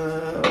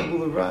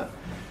arrive.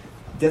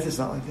 Death is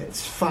not like that.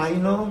 It's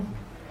final.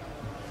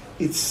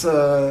 It's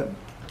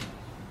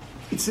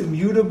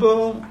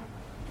immutable.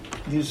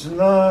 There's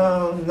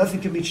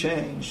nothing can be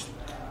changed.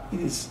 It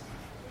is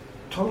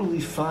totally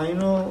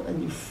final,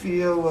 and you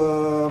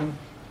feel,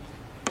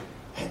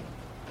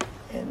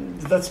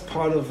 and that's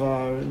part of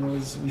our.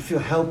 We feel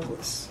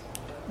helpless.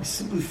 We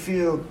simply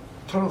feel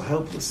total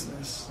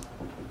helplessness.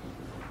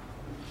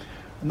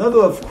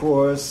 Another, of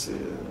course,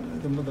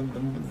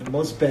 the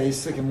most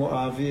basic and more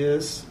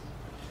obvious.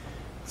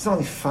 It's not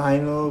only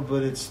final,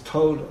 but it's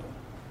total.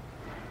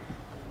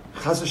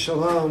 Chas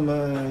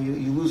v'shalom,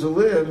 you lose a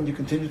limb and you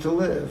continue to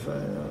live.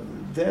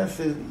 Death,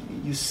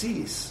 you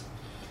cease.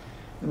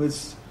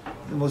 It's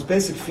the most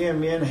basic fear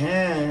man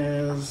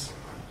has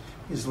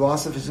is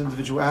loss of his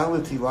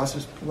individuality, loss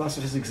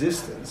of his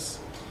existence,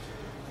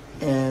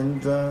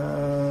 and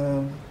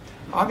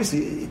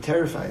obviously it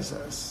terrifies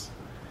us.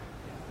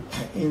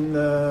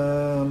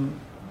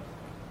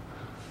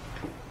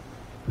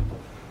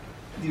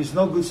 There's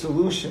no good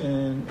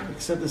solution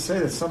except to say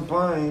that at some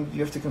point you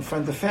have to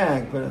confront the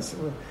fact. But I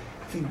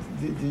think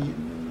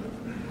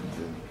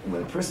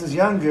when a person is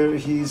younger,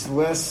 he's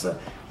less.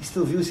 He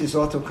still views he has a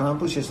lot to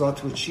accomplish, he has a lot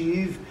to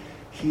achieve.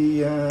 He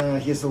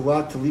has a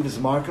lot to leave his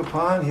mark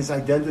upon. His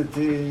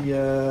identity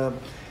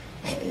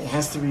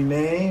has to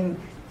remain,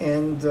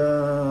 and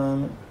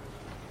therefore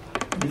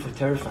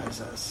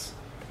terrifies us.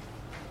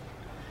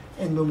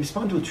 And when we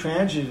respond to a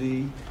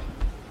tragedy,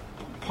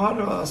 part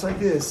of us like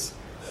this.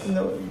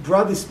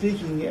 Broadly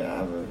speaking,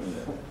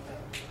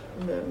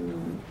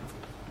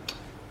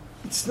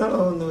 it's not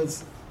only,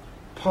 it's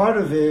part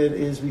of it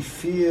is we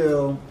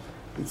feel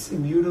it's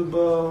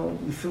immutable.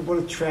 We feel what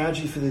a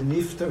tragedy for the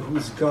niftar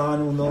who's gone,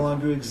 who will no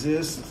longer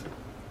exist.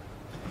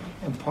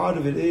 And part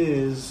of it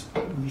is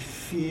we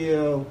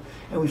feel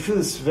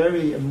this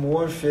very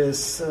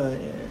amorphous,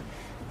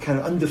 kind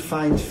of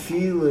undefined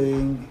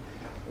feeling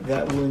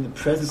that we're in the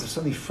presence of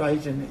something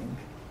frightening,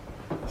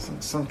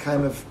 some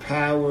kind of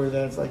power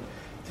that's like.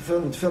 To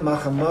feel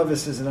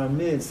Machamavis is in our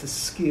midst is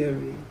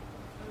scary.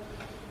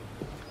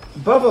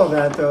 Above all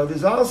that, though,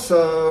 there's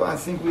also, I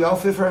think we all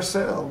fear for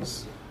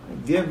ourselves.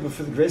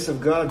 For the grace of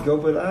God, go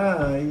but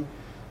I,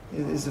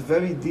 is a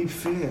very deep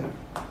fear.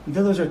 We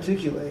don't always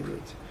articulate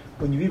it.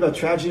 When you read about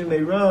tragedy in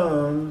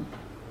Meron,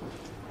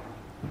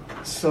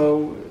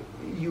 so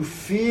you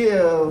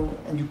feel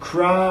and you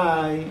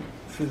cry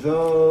for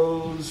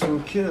those who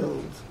were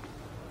killed.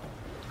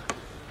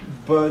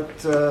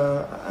 But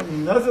on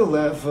another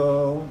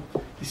level,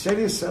 you say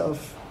to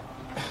yourself,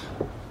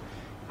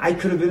 I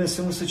could have been in a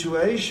similar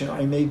situation.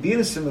 I may be in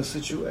a similar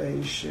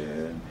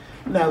situation.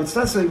 Now, it's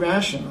not so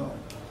irrational.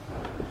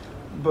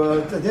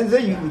 But at the end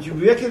of the day, what you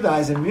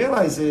recognize and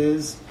realize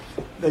is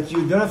that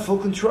you don't have full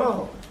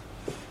control.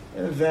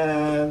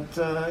 That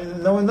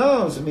no one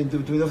knows. I mean, do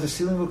we know if the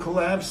ceiling will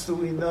collapse? Do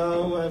we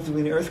know if there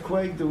will be an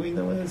earthquake? Do we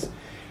know when it's...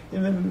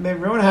 Maybe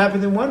it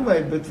happened in one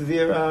way, but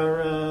there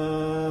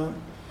are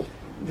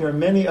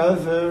many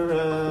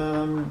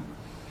other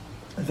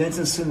events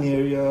and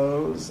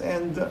scenarios,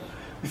 and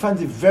we find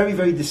it very,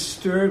 very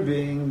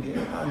disturbing,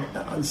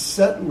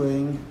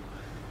 unsettling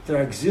that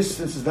our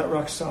existence is not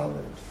rock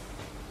solid.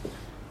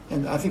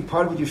 And I think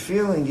part of what you're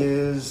feeling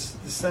is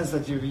the sense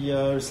that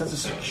your sense of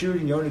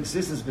security in your own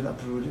existence has been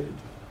uprooted.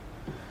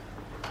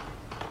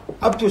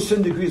 Up to a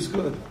certain degree, it's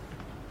good.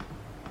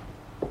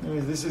 I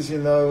mean, this is,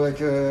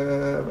 like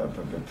a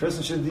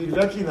person should indeed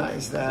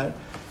recognize that.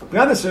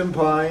 Beyond a certain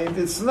point,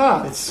 it's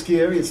not. It's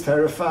scary, it's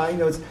terrifying.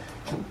 It's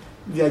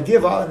the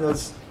idea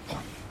of,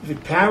 if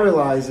it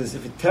paralyzes,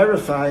 if it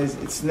terrifies,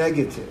 it's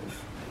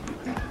negative.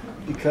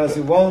 Because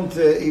it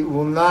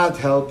will not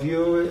help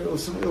you, it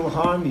will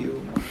harm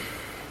you.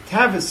 To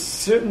have a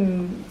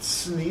certain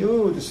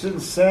sniut, a certain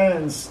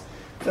sense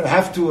that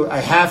I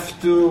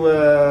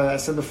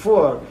said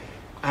before,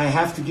 I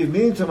have to give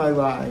meaning to my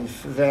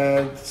life,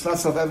 that it's not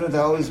self-evident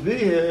to always be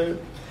here.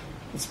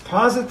 It's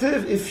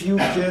positive if you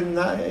can,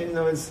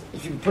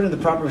 if you can put it in the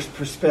proper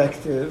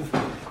perspective.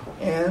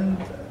 And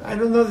I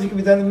don't know that it can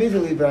be done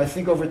immediately, but I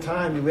think over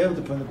time you'll be able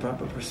to put in the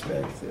proper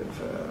perspective.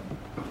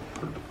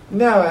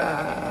 Now,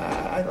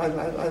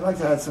 I'd like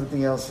to add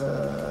something else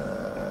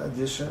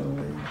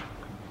additionally.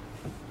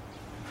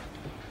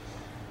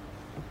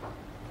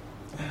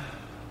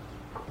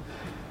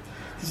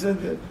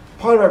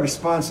 Part of our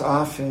response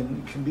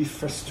often can be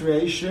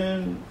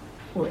frustration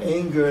or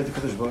anger at the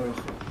Kadosh Baruch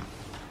Hu.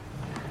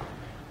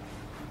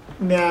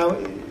 Now,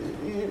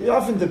 it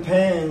often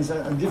depends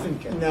on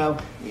different. Now,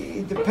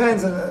 it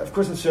depends on, of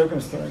course, on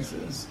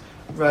circumstances,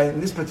 right? In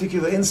this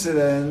particular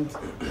incident,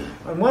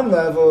 on one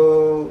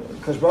level,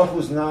 Kadosh Baruch Hu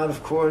is not,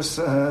 of course.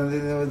 We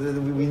know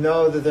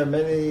that there are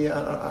many.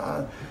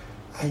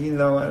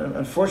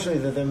 Unfortunately,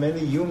 that there are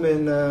many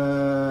human.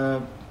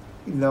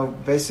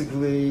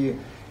 Basically.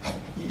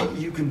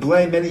 You can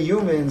blame many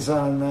humans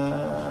on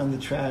the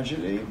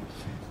tragedy,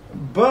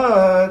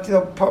 but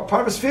part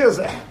of us feels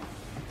that.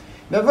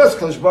 Nevertheless,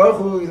 Kadosh Baruch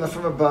Hu,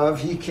 from above,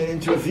 He can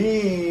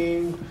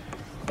intervene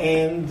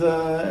and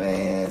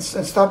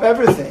stop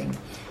everything.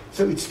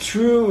 So it's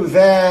true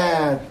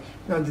that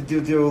there are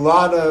a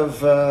lot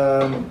of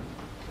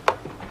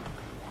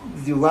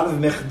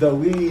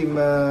mechdalim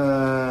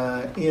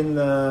in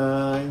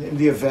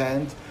the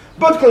event,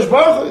 but Kadosh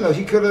Baruch Hu,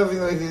 He could have.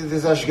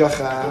 There's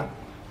hashgacha.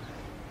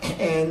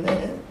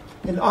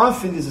 And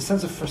often there's a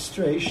sense of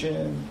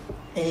frustration,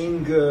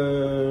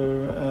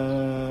 anger,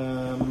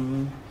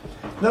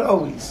 not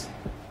always.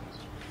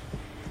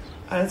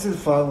 I'd say the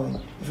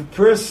following. If a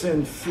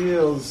person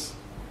feels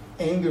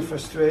anger,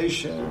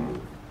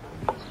 frustration,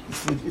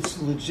 it's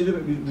a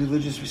legitimate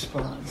religious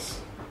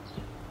response.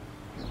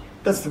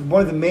 That's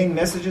one of the main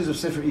messages of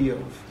Sefer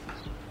Iyov.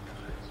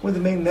 one of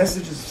the main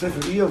messages of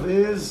Sefer Eov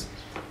is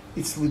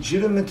it's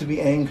legitimate to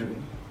be angry.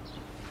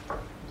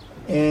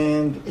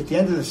 And at the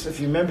end of this, if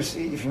you remember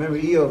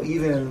Eov,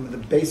 even in the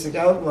basic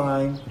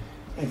outline,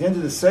 at the end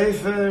of the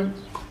Sefer,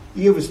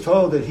 Eov was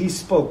told that he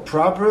spoke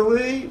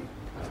properly,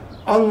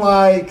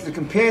 unlike the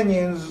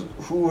companions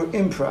who were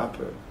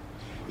improper.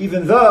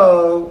 Even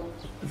though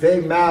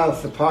they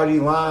mouthed the party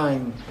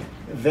line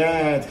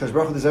that Kadosh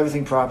Baruch Hu does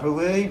everything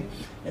properly,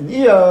 and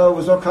Eov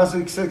was all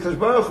constantly saying Kadosh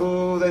Baruch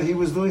Hu that he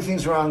was doing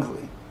things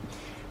wrongly.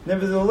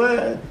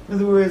 Nevertheless, in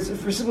other words,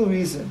 for a simple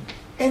reason,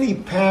 any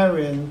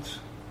parent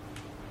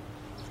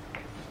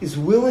is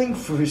willing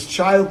for his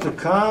child to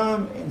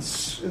come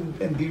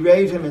and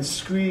berate him and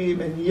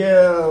scream and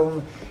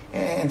yell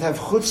and have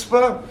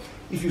chutzpah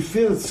if you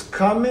feel it's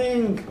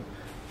coming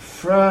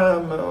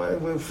from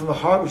a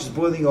heart which is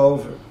boiling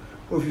over,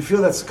 or if you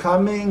feel that's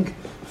coming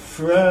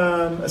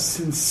from a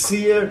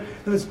sincere. In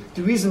other words,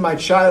 the reason my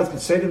child can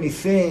say to me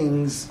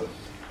things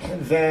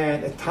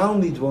that a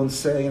Talmud won't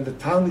say, and the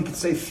Talmud can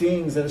say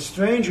things that a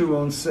stranger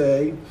won't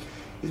say,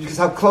 is because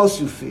how close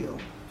you feel.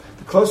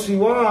 The closer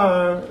you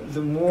are,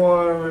 the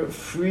more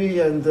free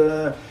and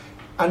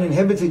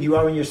uninhibited you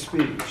are in your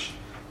speech.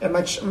 And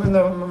my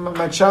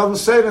child will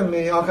say to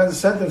me all kinds of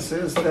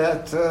sentences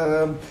that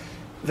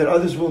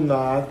others will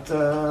not.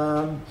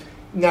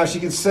 Now she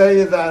can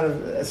say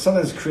that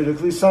sometimes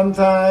critically,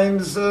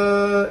 sometimes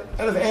out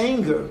of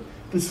anger,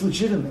 but it's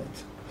legitimate.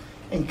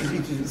 And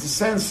it's a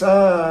sense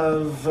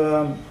of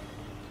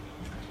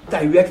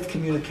direct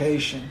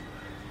communication.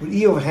 What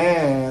Eov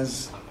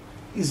has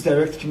is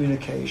direct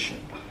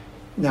communication.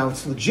 Now,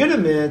 it's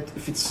legitimate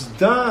if it's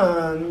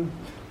done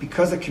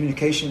because the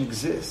communication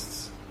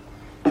exists.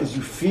 Because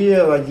you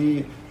feel like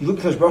you look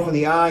at Kadosh Baruch Hu in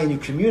the eye and you're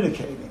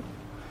communicating.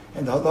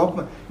 And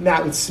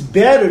now, it's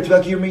better to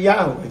like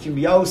Yirmiyahu. Like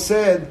Yirmiyahu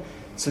said,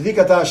 Tzadik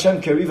ata Hashem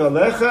keriv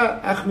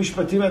alecha, ach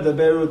mishpatim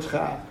adaber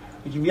utcha.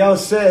 Like Yirmiyahu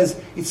says,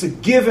 it's a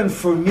given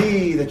for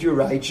me that you're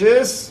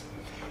righteous.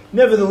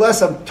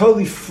 Nevertheless, I'm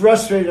totally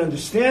frustrated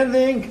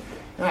understanding,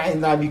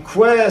 and I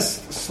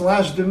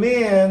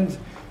request/demand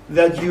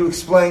that you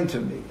explain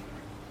to me.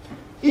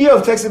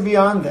 Eov takes it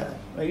beyond that.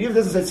 Right? Eov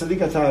doesn't say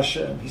Tzadik ata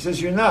Hashem. He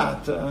says you're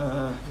not.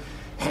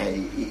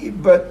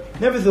 But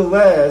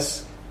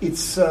nevertheless,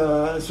 it's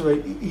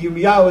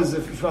Yirmiyahu is,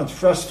 if one's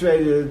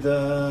frustrated,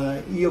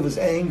 Eov is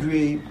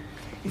angry.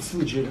 It's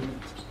legitimate.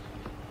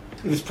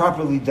 It was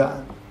properly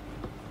done.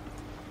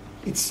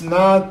 It's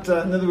not.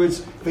 In other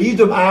words,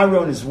 Vayidom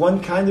Aaron is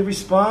one kind of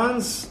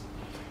response,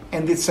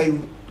 and it's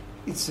an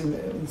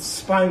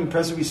inspiring,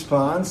 impressive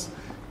response.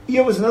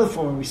 Eov is another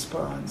form of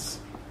response,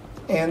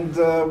 and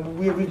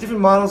we have different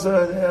models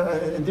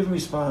and different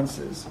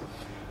responses.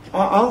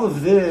 All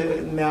of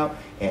this now,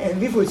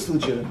 and therefore it's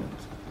legitimate.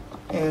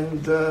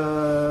 And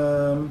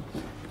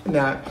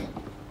now,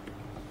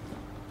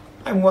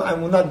 I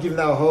will not give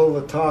now a whole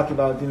talk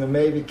about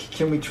maybe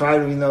can we try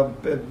to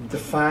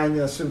define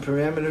certain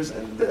parameters.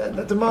 And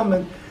at the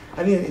moment,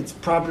 I think it's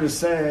proper to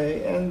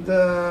say and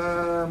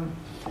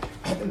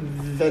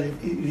that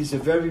it is a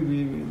very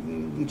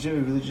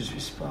legitimate religious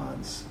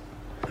response.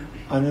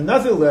 On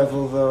another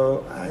level,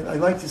 though, I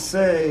like to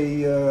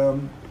say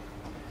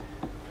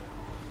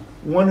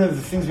one of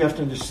the things we have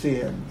to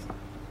understand,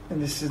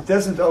 and this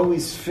doesn't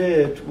always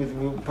fit with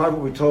part of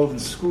what we're told in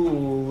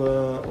school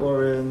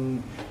or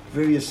in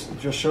various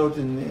drashot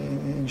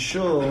in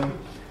shul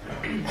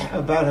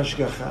about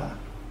hashgacha.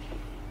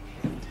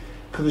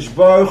 Kadosh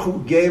Baruch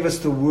Hu gave us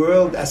the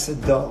world as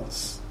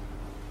adults.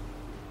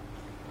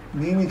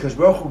 Meaning Kadosh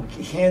Baruch Hu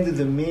handed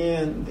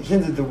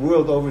the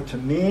world over to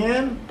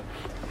man,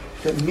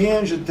 that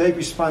man should take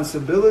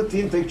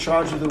responsibility and take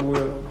charge of the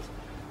world.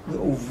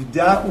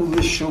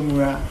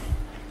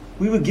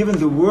 We were given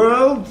the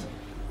world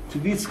to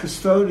be its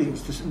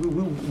custodians.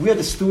 We are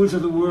the stewards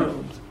of the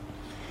world.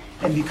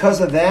 And because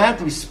of that,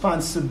 the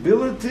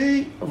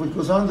responsibility of what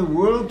goes on in the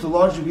world to a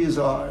large degree is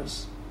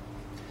ours.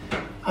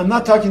 I'm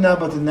not talking now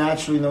about the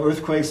natural,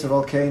 earthquakes or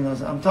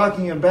volcanoes. I'm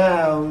talking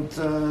about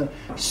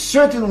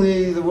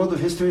certainly the world of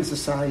history and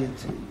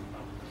society.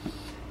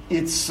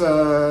 It's at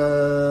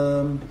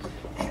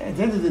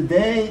the end of the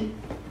day,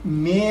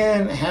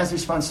 man has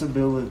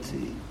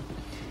responsibility.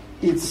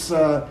 This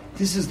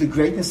is the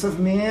greatness of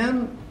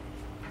man.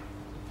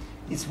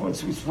 It's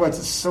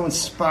what's so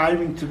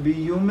inspiring to be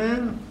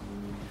human.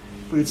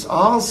 But it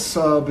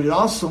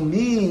also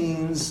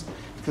means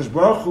because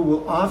Baruch Hu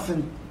will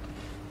often,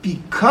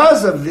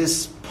 because of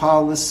this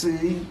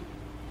policy,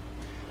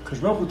 because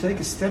Baruch Hu will take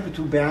a step or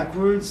two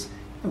backwards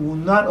and will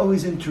not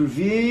always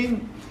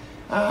intervene.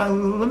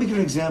 Let me give you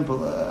an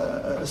example.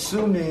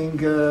 Assuming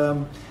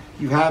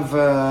you have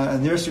a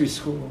nursery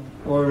school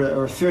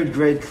or a third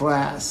grade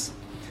class,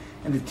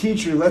 and the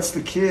teacher lets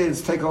the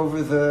kids take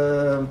over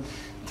the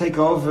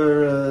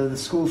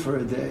school for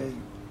a day.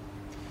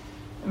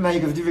 Now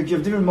you have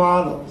different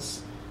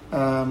models.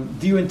 Do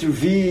you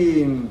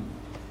intervene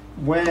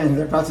when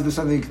they're about to do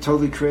something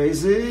totally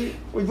crazy?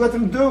 Or you let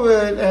them do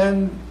it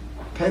and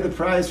pay the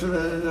price for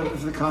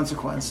the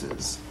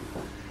consequences,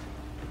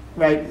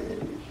 right?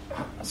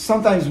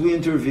 Sometimes we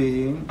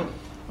intervene.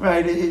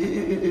 right?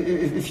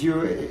 If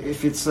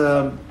it's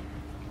a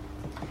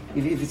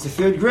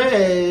third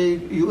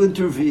grade, you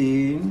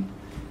intervene,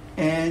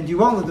 and you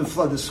won't let them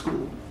flood the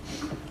school.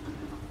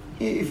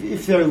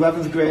 If they're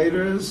 11th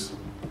graders,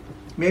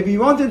 maybe you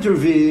won't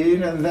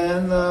intervene, and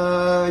then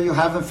you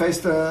have them face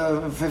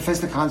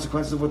the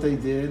consequences of what they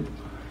did.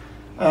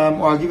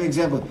 Or I'll give you an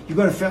example.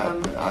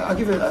 I'll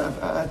give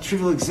a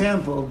trivial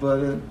example,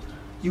 but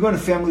you go on a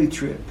family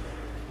trip.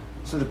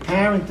 So the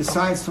parent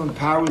decides to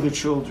empower the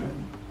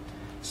children.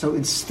 So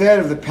instead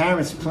of the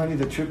parents planning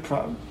the trip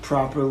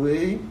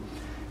properly,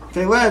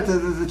 they let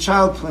the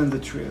child plan the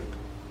trip.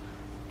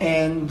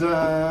 And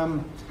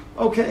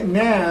okay,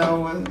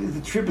 now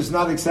the trip is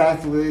not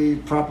exactly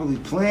properly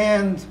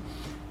planned.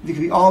 There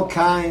could be all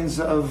kinds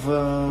of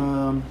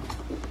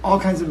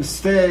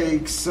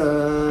mistakes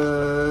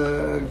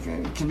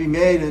can be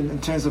made in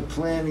terms of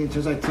planning, in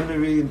terms of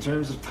itinerary, in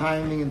terms of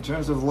timing, in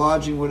terms of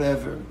lodging,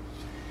 whatever.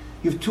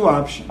 You have two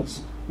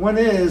options. One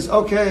is,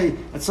 okay,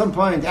 at some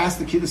point ask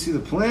the kid to see the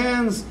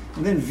plans,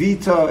 and then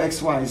veto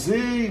X, Y,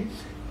 Z,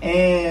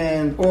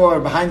 or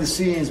behind the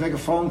scenes make a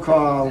phone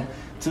call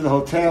to the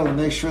hotel and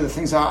make sure that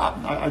things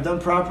are done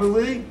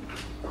properly.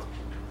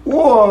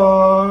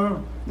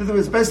 Or, in other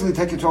words, basically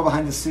take control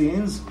behind the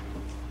scenes.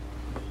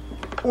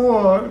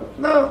 Or,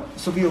 no,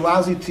 so be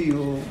lousy to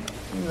you.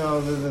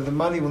 The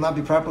money will not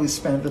be properly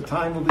spent, the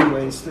time will be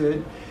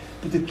wasted,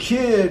 but the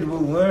kid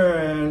will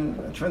learn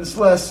a tremendous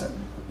lesson.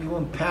 You will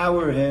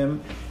empower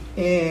him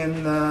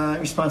in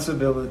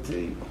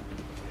responsibility.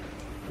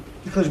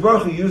 Because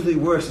Baruch Hu usually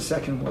works the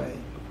second way.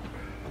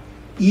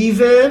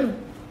 Even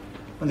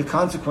when the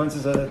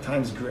consequences are at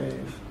times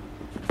grave.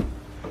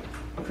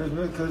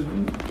 Because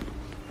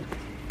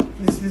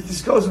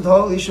this goes into the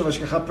whole issue of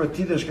Hashgacha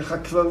Pratida,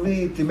 Hashgacha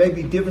Klalit. There may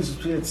be differences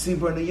between a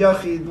tzibur and a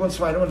yachid. Once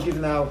in a while, I don't want to give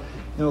now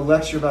a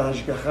lecture about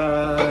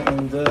Hashgacha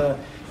and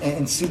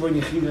tzibur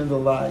and yachid and the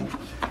like.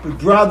 But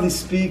broadly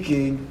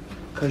speaking,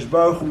 Kadosh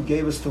Baruch Hu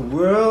gave us the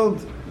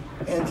world,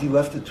 and He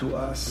left it to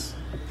us.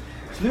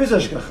 So there is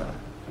Hashgacha.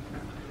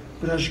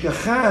 But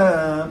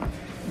Hashgacha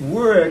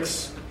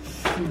works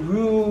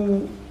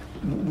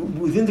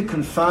within the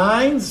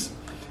confines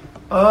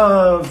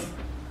of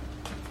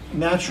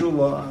natural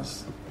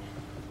laws,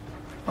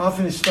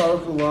 often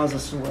historical laws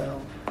as well.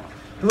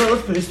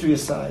 Let's put history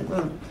aside.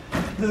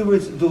 In other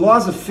words, the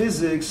laws of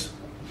physics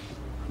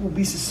will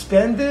be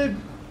suspended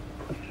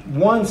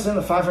once in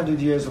 500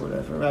 years or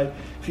whatever, right?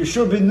 If you're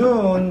sure bin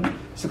Nun,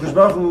 so Kadosh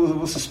Baruch Hu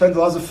will suspend the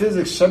laws of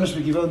physics. Shemesh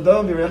v'givon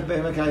dom v'yirech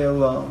be'emek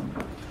hayolom.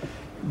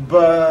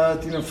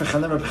 But for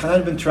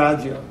Chanan ben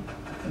Tradio,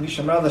 and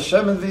Yishamar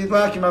l'Shemen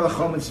v'yidlak, Yimar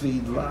l'chometz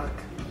v'yidlak.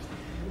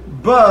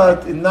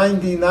 But in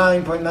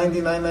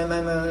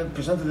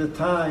 99.9999% of the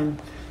time,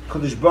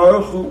 Kadosh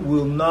Baruch Hu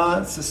will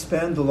not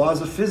suspend the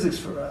laws of physics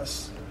for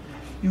us.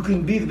 You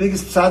can be the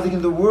biggest tzaddik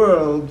in the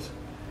world,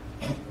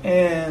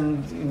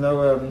 and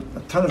a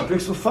ton of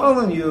bricks will fall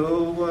on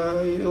you.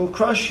 It'll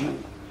crush you.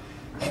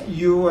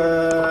 You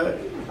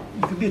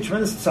could be a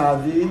tremendous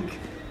tzaddik,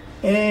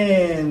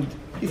 and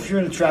if you're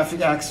in a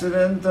traffic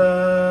accident,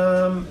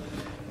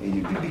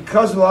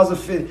 because of the laws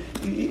of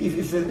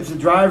if the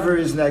driver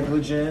is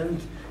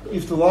negligent,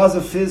 if the laws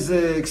of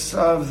physics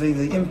of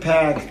the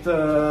impact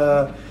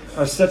are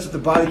such that the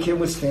body can't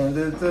withstand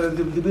it, there'll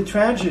be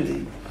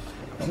tragedy.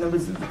 In other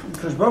words,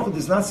 because Baruch Hu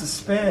does not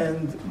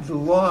suspend the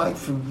law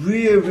for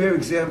rare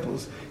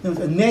examples.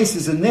 A nace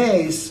is a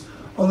nace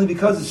only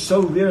because it's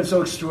so rare and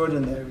so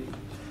extraordinary.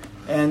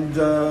 And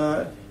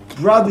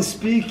broadly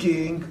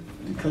speaking,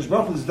 because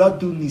Baruch Hu does not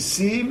do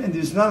nisim, and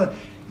there's not.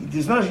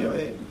 If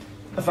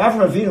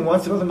Avraham Avinu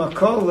wants to go to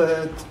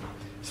Makolet,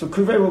 so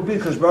could very well be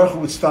because Baruch Hu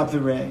would stop the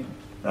rain.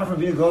 Avraham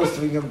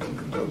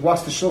Avinu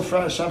walks the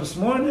shofar Shabbos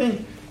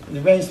morning, and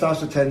the rain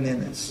stops for 10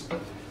 minutes.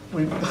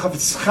 When the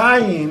Chafetz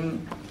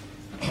Chaim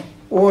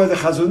or the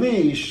Chazon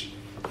Ish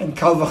and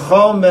Kal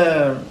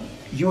V'chomer,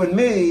 you and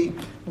me,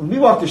 when we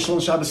walk the shul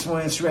Shabbos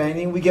morning, it's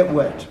raining, we get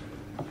wet.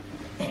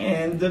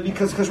 And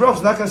because Baruch Hu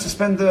is not going to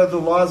suspend the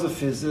laws of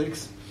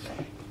physics.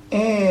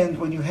 And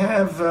when you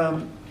have,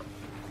 now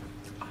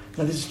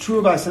this is true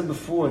about, I said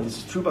before, this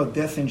is true about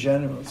death in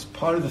general. It's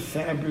part of the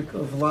fabric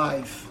of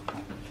life.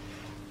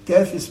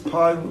 Death is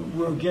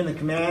we're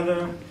organic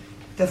matter.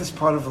 Death is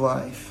part of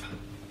life.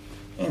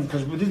 And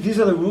because these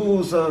are the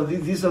rules,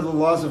 these are the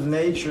laws of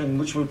nature in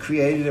which we're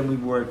created and we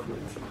work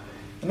with.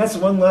 And that's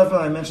one level,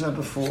 I mentioned that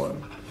before.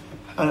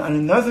 On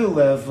another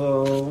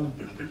level,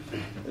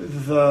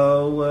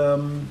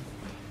 though,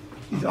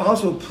 it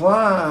also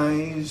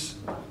applies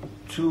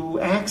to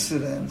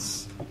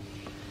accidents.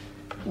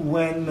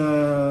 When,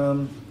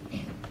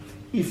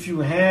 if you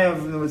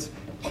have, in other words,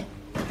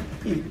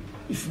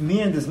 if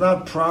man does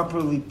not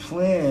properly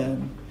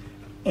plan,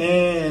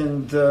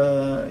 and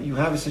you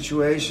have a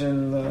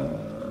situation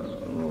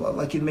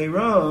like in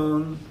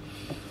Meron,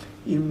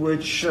 in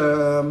which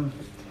the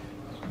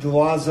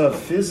laws of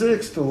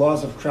physics, the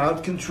laws of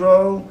crowd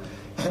control,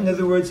 in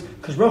other words,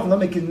 because Baruch Hu not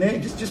making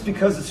name just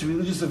because it's a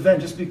religious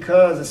event, just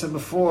because I said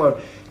before,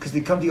 because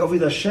they come to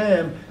Ovid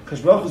Hashem,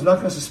 because Baruch Hu is not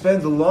going to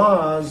suspend the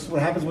laws.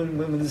 What happens when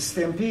there's a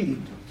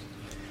stampede?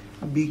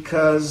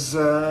 because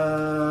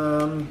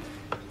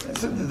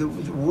so the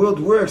world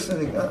works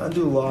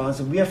under laws,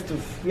 and we have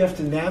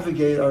to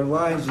navigate our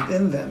lives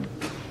within them.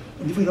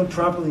 And if we don't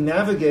properly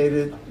navigate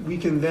it, we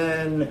can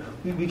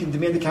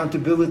demand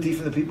accountability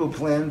from the people who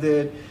planned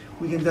it.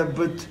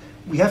 But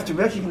we have to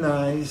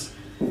recognize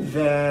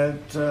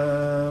that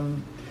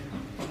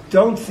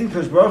don't think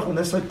Hakadosh Baruch Hu will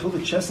necessarily pull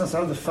the chestnuts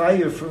out of the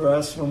fire for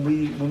us when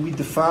we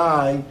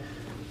defy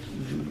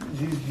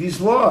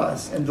these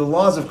laws and the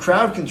laws of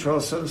crowd control,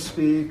 so to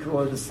speak,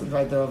 or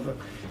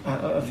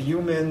of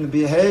human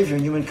behavior,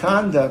 human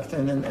conduct,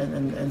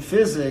 and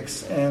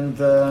physics, and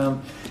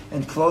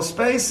closed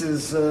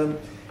spaces.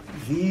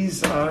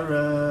 These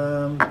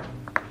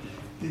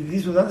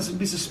will not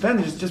be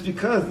suspended just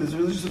because there's a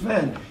religious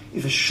event.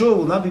 If a shul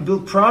will not be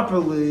built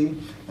properly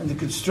and the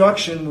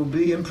construction will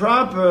be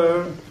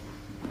improper,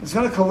 it's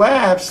going to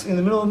collapse in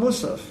the middle of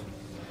Musaf.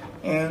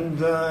 And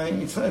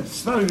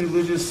it's not a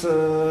religious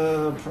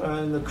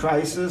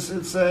crisis,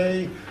 it's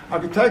a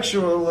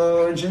architectural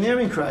or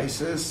engineering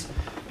crisis,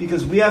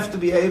 because we have to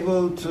be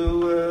able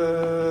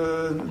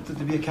to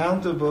be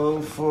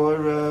accountable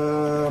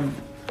for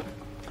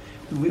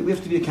we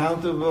have to be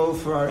accountable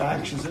for our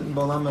actions in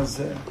B'olam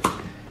Hazeh.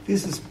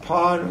 This is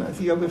part, I think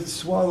we have to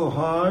swallow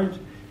hard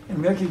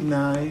and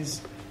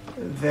recognize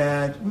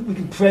that we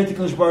can pray to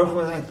Kadosh Baruch Hu,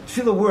 and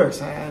tefillah works,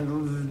 and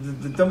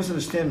don't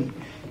misunderstand me.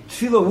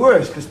 Tefillah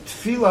works, because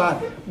tefillah,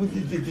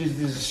 there's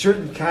a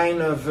certain kind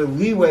of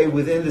leeway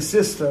within the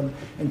system,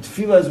 and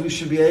tefillah is we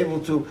should be able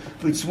to,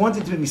 but it's one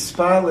thing to be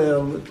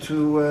mispalel,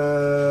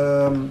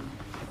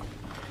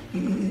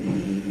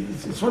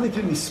 it's one thing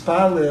to be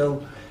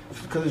mispalel,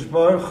 Kadosh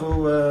Baruch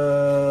Hu,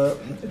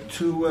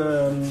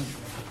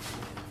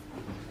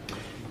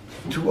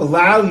 to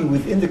allow you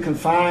within the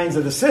confines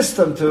of the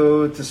system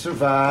to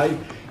survive.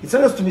 It's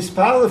not enough to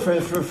mispalel for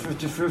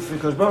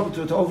Kadosh Baruch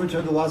Hu to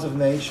overturn the laws of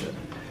nature.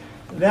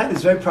 That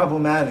is very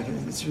problematic.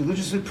 It's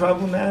religiously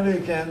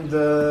problematic, and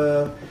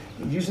it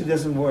usually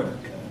doesn't work.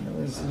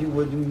 You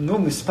would know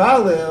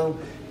mispalel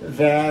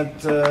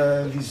that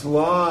these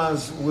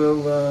laws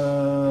will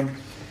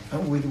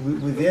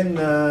within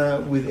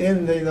the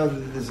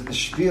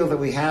spiel that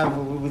we have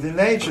within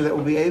nature, that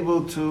will be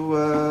able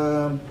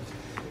to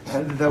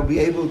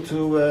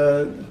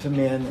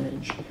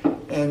manage.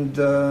 And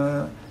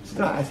so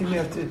I think we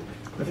have to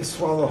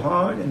swallow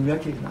hard and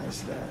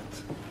recognize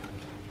that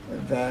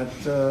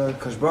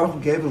Kadosh Baruch Hu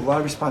gave a lot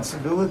of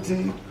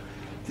responsibility.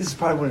 This is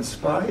part of what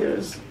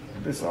inspires,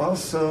 but it's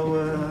also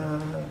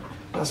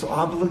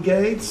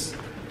obligates,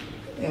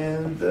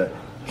 and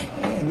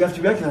we have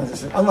to recognize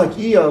this. Unlike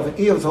Eov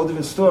is a whole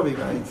different story,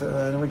 right?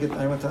 I don't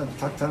want to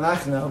talk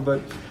Tanakh now,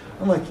 but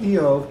unlike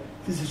Eov,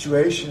 this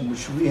situation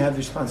which we have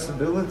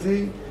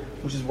responsibility,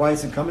 which is why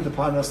it's incumbent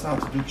upon us now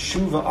to do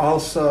tshuva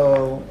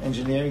also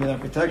engineering and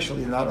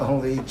architecturally, not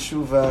only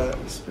tshuva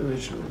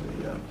spiritually.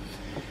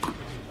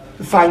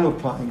 The final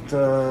point,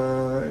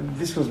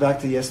 this goes back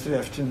to yesterday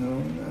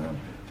afternoon.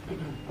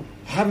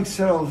 Having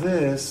said all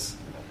this,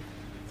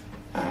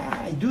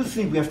 I do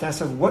think we have to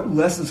ask ourselves what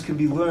lessons can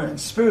be learned,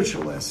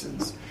 spiritual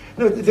lessons.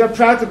 There are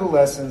practical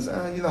lessons.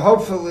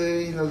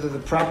 Hopefully,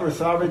 the proper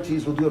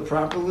authorities will do it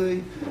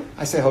properly.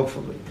 I say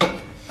hopefully.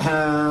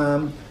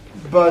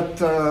 But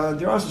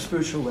there are also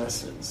spiritual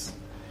lessons.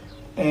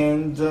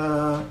 And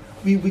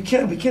we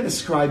can't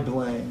ascribe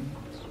blame.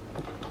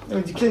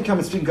 You can't come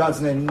and speak in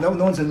God's name. No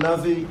one's a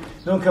Navi.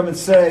 No one come and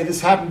say,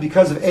 this happened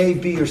because of A,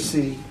 B, or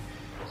C.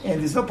 And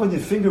there's no point in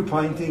finger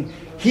pointing.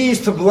 He's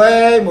to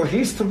blame, or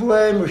he's to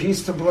blame, or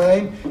he's to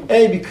blame.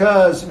 A,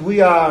 because we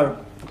are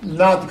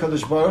not the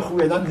Kadosh Baruch Hu,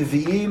 we are not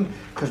Nevi'im.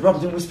 Kadosh Baruch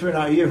Hu didn't whisper in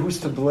our ear, who's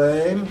to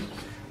blame.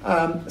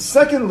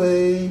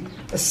 Secondly,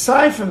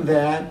 aside from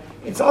that,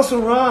 it's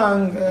also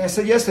wrong, I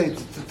said yesterday,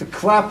 to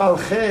clap al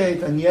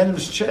chet on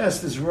Yenim's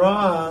chest is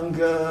wrong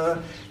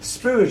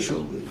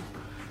spiritually.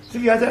 So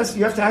you have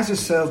to ask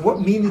yourself,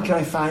 what meaning can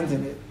I find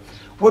in it?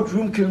 What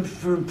room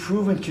for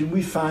improvement can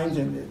we find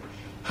in it?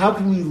 How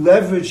can we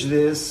leverage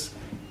this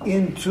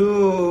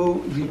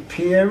into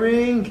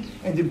repairing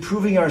and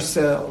improving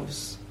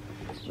ourselves?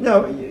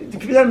 It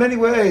can be done in many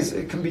ways.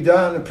 It can be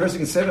done, a person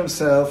can say to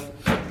himself,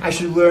 I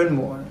should learn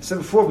more. I said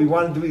before, we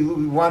want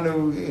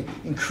to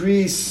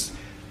increase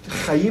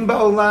Chayim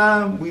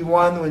Ba'olam, we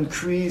want to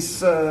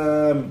increase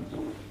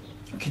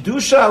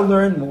Kedusha, I'll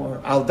learn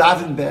more, I'll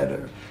daven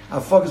better,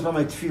 I'll focus on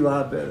my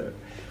tefillah better.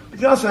 We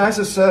can also ask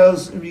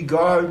ourselves in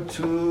regard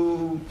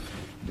to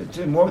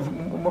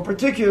more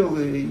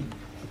particularly,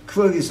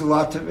 clearly there's a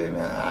lot to be,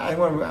 I don't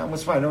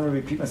want to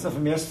repeat myself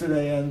from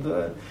yesterday,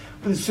 but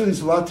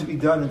there's a lot to be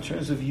done in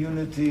terms of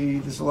unity,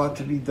 there's a lot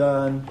to be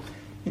done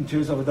in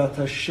terms of Avodat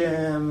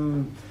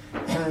Hashem,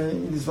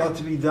 and there's a lot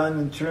to be done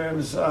in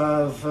terms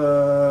of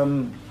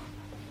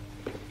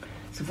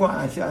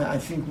I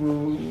think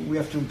we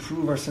have to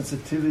improve our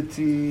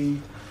sensitivity,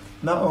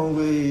 not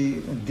only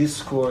in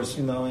discourse,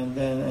 and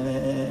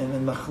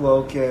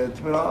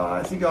machloket, but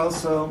I think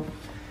also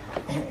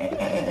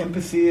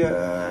empathy.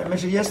 I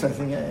mentioned yesterday, I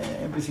think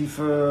empathy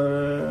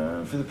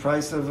for the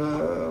price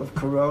of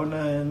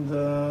Corona, and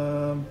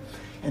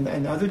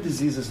and other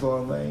diseases,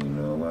 Laura Lane.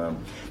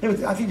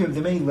 I think there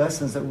are many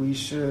lessons that we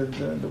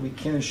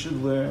can and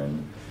should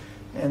learn,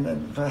 and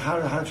how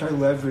to try to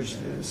leverage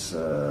this.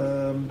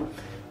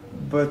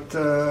 But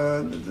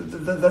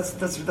that's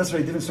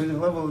very different sort of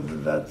level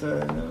that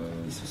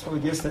we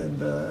spoke yesterday,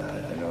 and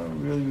I don't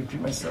really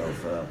repeat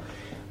myself.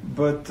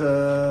 But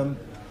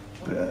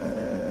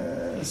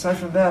aside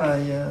from that,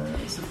 I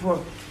said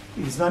before,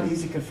 it's not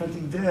easy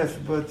confronting death,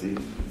 but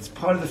it's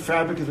part of the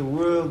fabric of the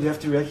world. You have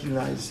to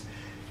recognize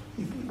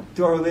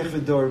dor lech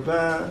v'dor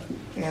ba,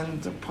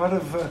 and part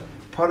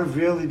of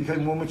really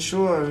becoming more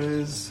mature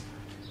is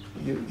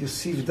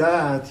Yosif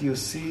Dat,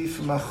 Yosif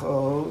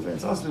Machov, and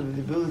it's also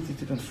the ability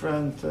to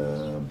confront.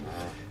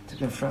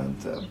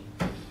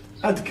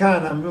 Ad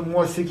kan, I'm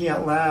more thinking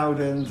out loud,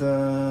 and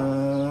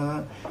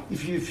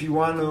if you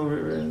want to,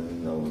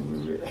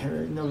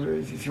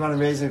 if you want to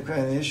raise an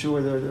issue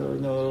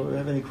or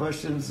have any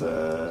questions,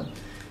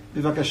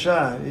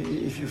 bivakasha.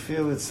 If you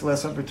feel it's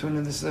less opportune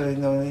in this,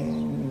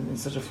 in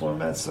such a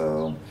format,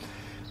 so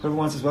whoever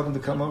wants is welcome to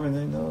come over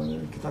and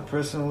you can talk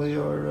personally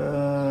or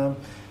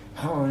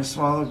in a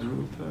smaller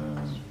group.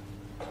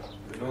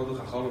 The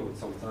Chachamim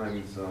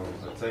sometimes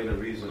say the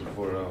reason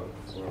for a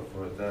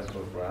death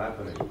or for a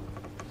happening.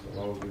 So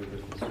what would be the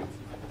difference?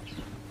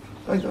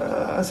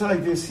 I say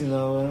like this,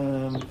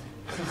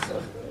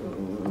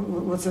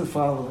 what's the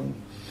following?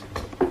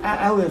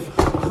 Aleph,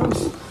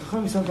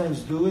 Chachamim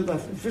sometimes do it.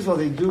 First of all,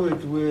 they do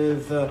it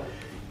with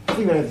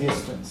think at a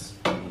distance.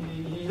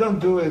 You don't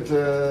do it,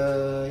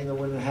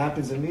 when it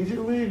happens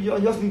immediately. You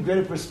have to be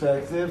greater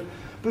perspective.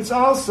 But it's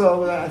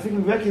also, I think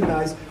we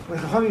recognize, when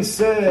Chachamim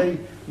say,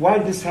 why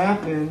did this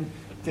happen,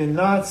 they're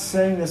not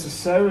saying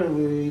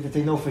necessarily that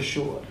they know for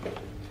sure.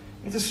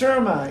 It's a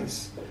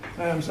surmise.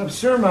 I'm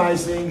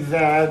surmising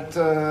that,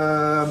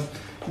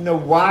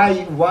 why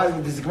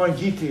there's a Gemara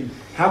Gittin,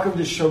 how come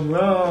the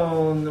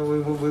Shomron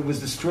was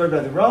destroyed by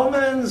the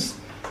Romans?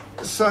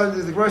 So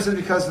the Gemara said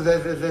because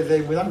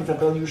they were not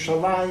mitabel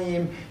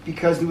Yerushalayim,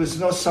 because there was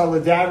no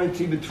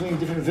solidarity between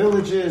different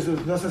villages, there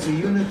was no sense of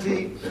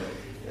unity.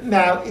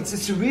 Now,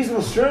 it's a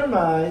reasonable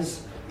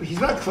surmise, but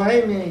he's not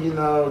claiming,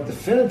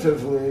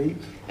 definitively.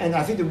 And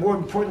I think the more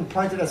important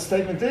point of that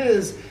statement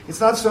is, it's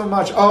not so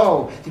much,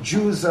 the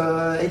Jews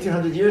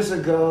 1,800 years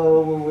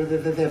ago, they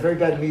have very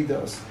bad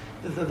midos.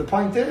 The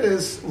point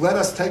is, let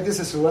us take this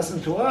as a lesson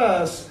to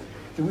us,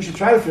 that we should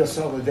try to feel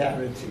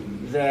solidarity.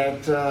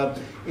 That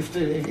if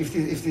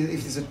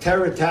there's a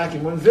terror attack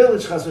in one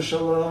village, chas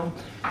v'shalom,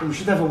 we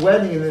should have a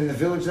wedding in the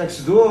village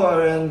next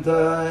door and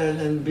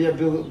be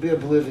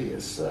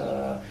oblivious.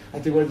 I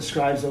think what it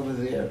describes over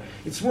there.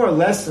 It's more a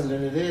lesson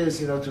than it is,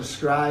 to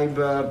ascribe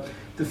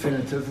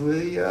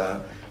definitively.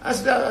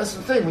 That's the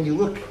thing. When you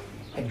look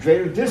at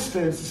greater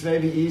distance, it's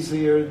maybe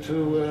easier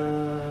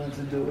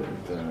to do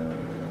it.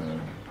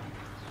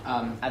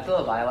 At the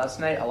Levaya last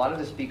night, a lot of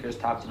the speakers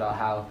talked about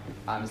how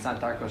it's not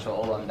Darko Shel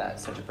Olam that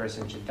such a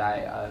person should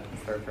die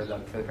for the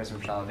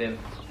person from Shalavim,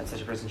 that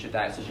such a person should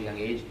die at such a young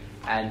age,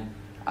 and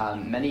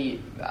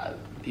many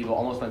people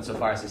almost went so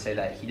far as to say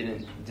that he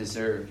didn't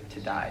deserve to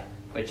die,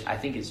 which I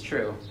think is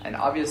true. And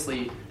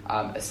obviously,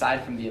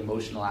 aside from the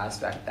emotional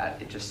aspect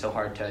that it's just so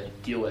hard to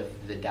deal with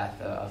the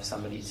death of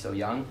somebody so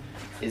young,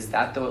 is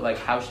that though,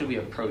 how should we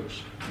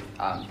approach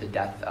the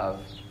death of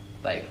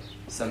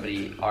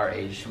somebody our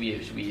age? Should we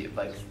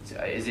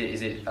is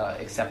it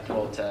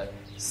acceptable to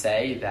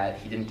say that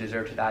he didn't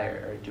deserve to die,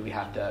 or do we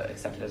have to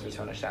accept it as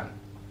Ratzon Hashem?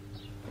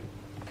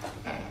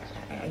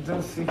 I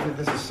don't think it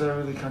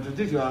necessarily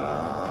contradicts you.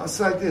 I'll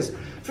say like this.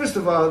 First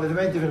of all, there are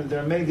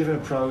many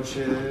different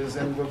approaches,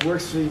 and what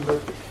works for you,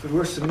 what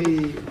works for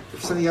me,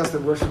 if something else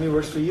that works for me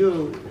works for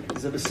you,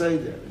 is a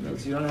beseder.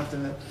 So you don't have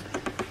to.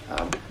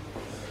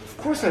 Of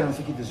course, I don't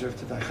think he deserved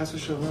to die. Chas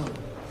v'shalom.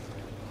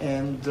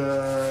 And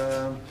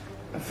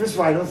first of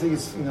all, I don't think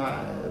it's,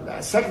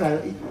 second,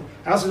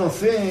 I also don't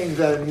think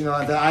that,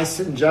 that I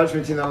sit in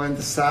judgment, and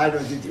decide, or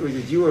that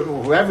you or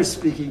whoever's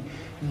speaking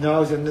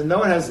knows, and no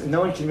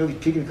one can really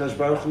peek in Kadosh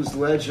Baruch Hu's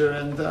ledger,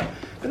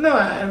 but no,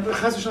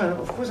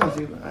 of course I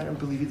don't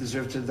believe he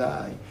deserved to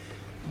die.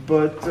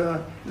 But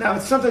now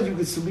it's something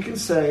we can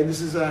say, and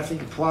this is, I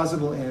think, a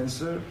plausible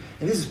answer,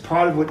 and this is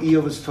part of what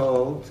Eov was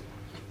told.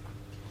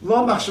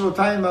 Lo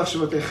machshavotayim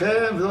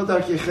machshavotechem, v'lo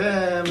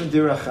darkechem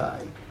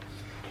dirachai.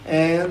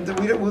 And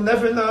we'll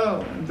never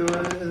know.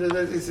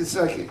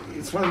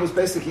 It's one of the most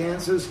basic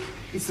answers.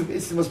 It's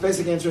the most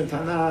basic answer in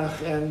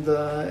Tanakh. And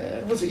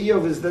what's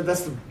Eov is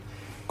that's the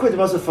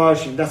most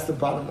farshim. That's the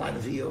bottom line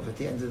of Eov at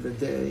the end of the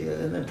day,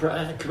 and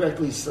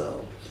correctly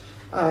so.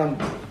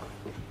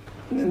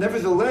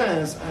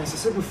 Nevertheless, as I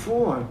said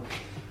before,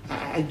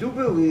 I do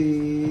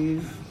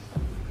believe.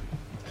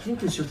 I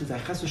think it's just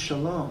chas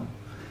v'shalom.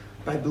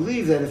 But I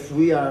believe that if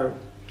we,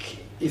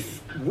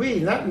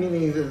 not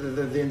meaning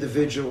the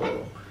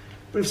individual,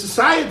 but if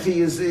society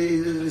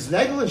is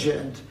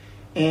negligent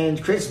and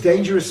creates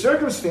dangerous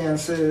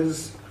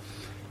circumstances,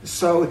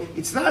 so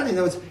it's not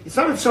it's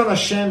not Ratzon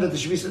Hashem that there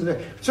should be.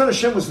 Ratzon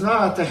Hashem was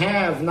not to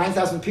have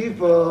 9,000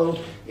 people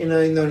in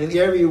an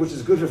area which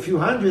is good for a few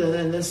hundred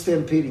and then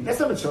stampeding.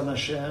 That's not Ratzon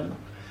Hashem.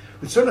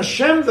 Tzon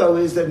Hashem, though,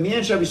 is that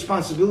man should have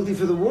responsibility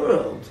for the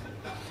world.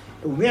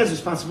 And when man has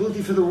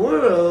responsibility for the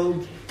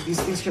world, these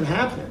things can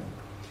happen.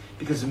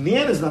 Because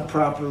man is not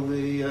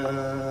properly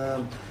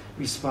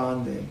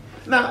responding.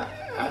 Now,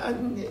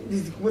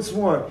 what's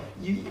more,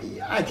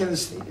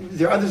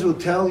 there are others who will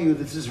tell you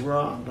that this is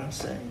wrong, what I'm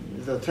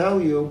saying. They'll tell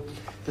you,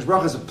 because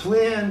Baruch has a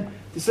plan,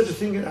 there's such a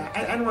thing,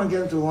 I don't want to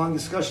get into a long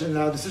discussion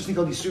now, there's such a thing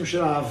called Yisum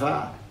Shel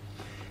Ahava.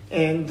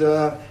 And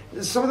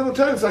some of them will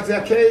tell you it's like the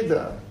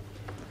Akedah.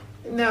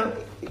 Now,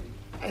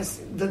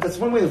 that's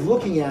one way of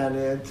looking at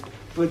it,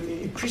 but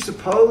it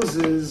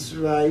presupposes,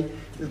 right,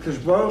 because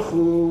Baruch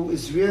Hu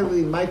is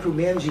really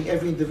micromanaging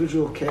every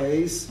individual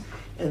case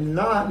and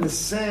not, in a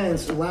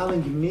sense,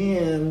 allowing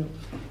man,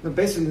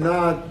 basically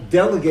not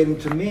delegating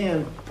to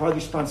man part of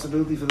the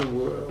responsibility for the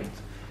world.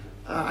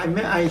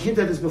 I hinted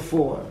at this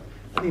before.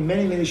 I mean,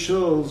 many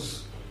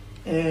shuls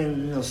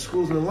and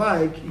schools and the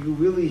like, you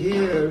really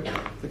hear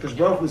that because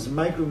Baruch Hu is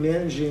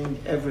micromanaging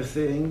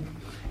everything,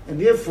 and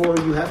therefore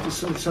you have to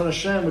assume Tzon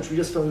Hashem, which we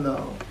just don't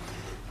know.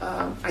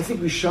 I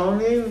think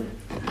Rishonim,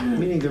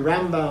 meaning the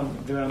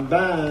Rambam, the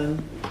Ramban,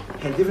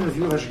 had a different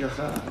view of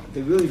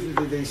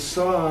Hashgacha. They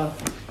saw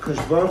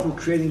Kadosh Baruch Hu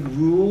creating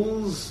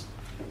rules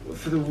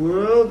for the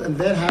world, and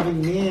then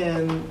having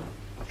man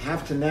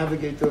have to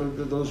navigate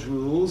those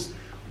rules.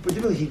 But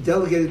he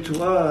delegated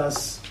to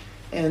us,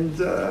 and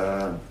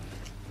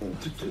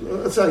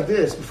it's like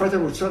this. Before I talk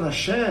about Tzon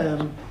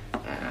Hashem,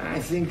 I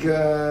think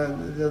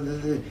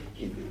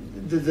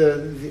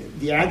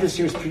the address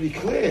here is pretty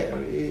clear.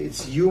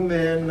 It's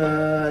human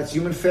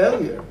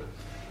failure,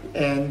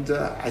 and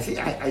I think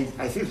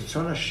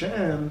Tzon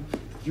Hashem,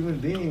 human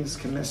beings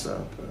can mess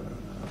up,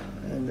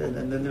 and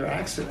then there are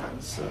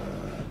accidents.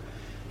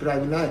 But I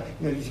would not.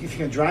 If you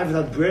can drive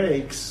without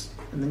brakes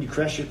and then you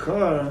crash your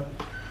car,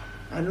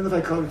 I don't know if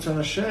I call it Tzon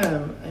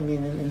Hashem. I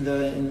mean, in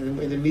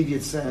the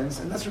immediate sense,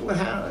 and that's what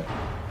happened.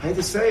 I hate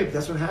to say it, but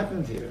that's what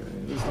happened here.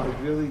 It was like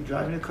really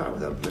driving a car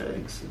without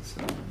brakes. It's.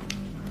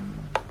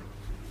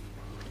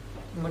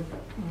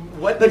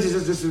 What? Just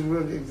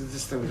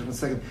 1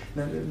 second.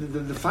 Now,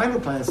 the final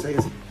point I say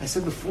is, I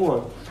said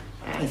before.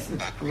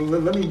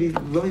 Let me be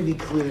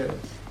clear.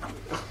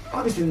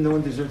 Obviously, no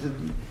one deserves it.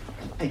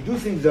 I do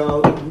think,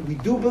 though, we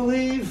do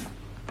believe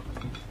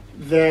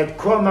that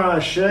Kol Ma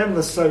Hashem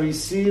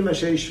l'sarisim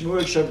asher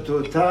yishmur et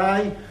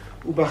shabtotai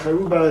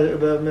u'bacharu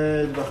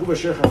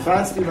b'asher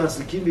chafatzti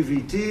v'asikim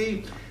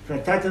b'viti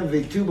v'natatem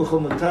v'eitu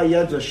b'chol motai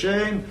yad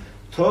v'Hashem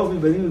tov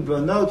mibanim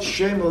u'banot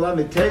shem olam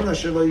etein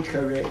asher lo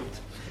yikaret.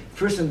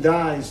 Person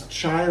dies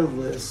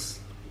childless,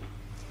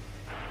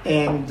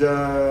 and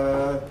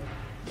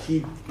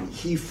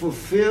he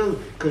fulfilled,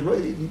 because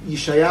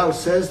Yeshayahu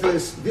says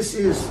this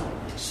is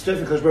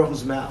Stephen Kadosh Baruch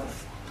Hu's mouth.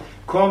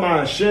 Kol Ma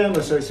Hashem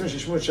l'sarisim asher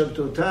yishmur et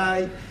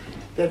shabtotai.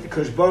 That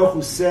Kadosh Baruch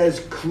Hu says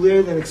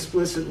clearly and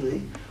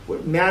explicitly,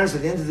 what matters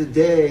at the end of the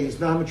day is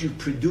not how much you've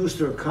produced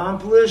or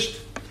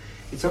accomplished,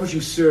 it's how much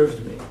you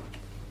served me.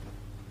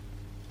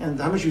 And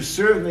how much you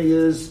served me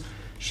is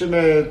and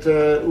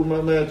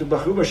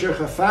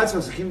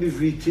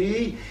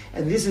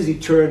this is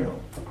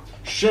eternal.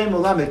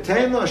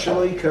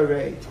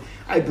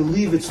 I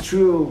believe it's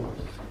true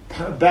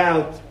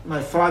about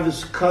my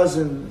father's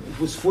cousin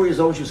who was 4 years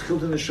old. She was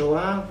killed in the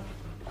Shoah,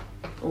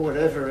 or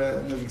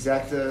whatever, the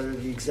exact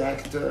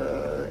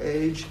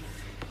age.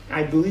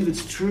 I believe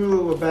it's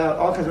true about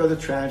all kinds of other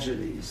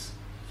tragedies.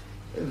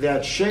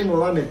 That Shem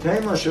Olam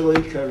Etein Shelo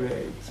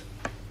Yikaret,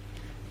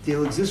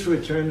 they'll exist for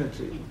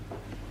eternity.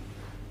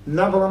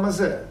 Not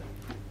Balamazeh,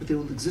 but they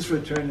will exist for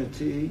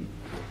eternity,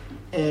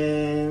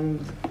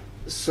 and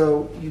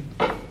so you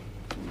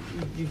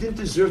didn't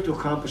deserve to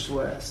accomplish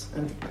less.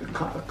 And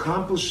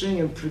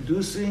accomplishing and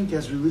producing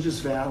has religious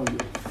value.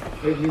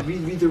 You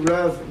read the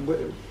Rav,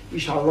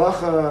 Ish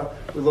Halacha,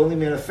 the lonely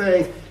man of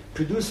faith.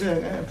 Producing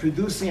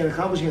and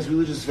accomplishing has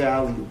religious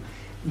value.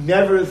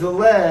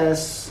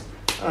 Nevertheless,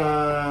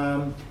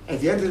 at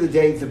the end of the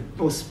day, the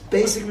most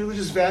basic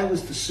religious value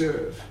is to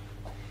serve,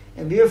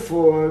 and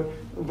therefore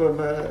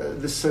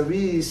the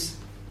Saris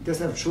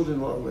doesn't have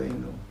children-in-law.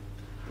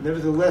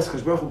 Nevertheless,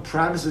 because Baruch Hu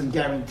promises and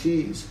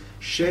guarantees,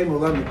 Shem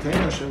Olam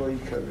Yitena Shelo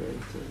Yikaret.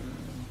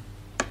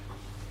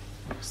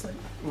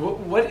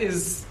 What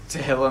is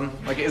Tehillim?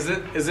 Like, is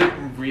it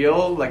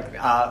real? Like,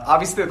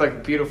 obviously,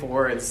 like beautiful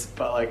words,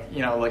 but like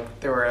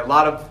there were a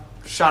lot of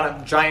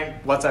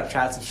giant WhatsApp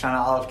chats of Shana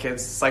Aleph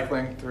kids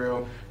cycling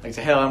through like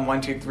Tehillim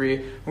 1, 2, 3.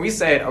 When we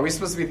say it, are we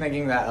supposed to be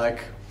thinking that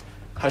like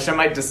Hashem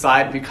might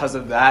decide because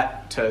of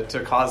that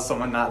to cause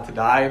someone not to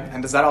die?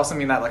 And does that also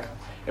mean that like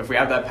if we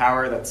have that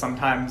power, that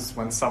sometimes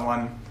when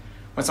someone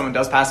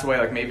does pass away,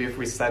 like maybe if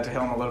we said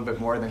Tehillim a little bit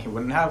more, then he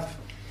wouldn't have?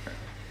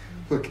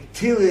 Look,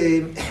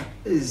 Tehillim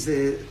is,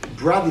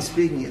 broadly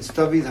speaking, it's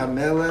David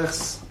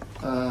HaMelech's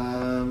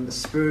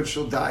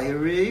spiritual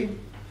diary.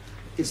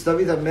 It's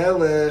David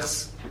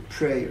HaMelech's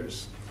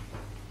prayers.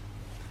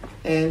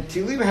 And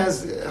Tehillim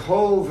has a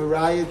whole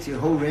variety, a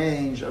whole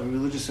range of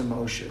religious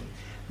emotion.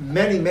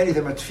 Many of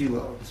them are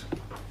tefillot.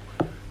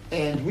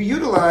 And we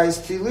utilize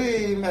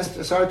Tehillim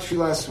as our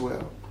tefillah as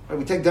well.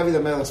 We take David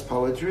HaMelech's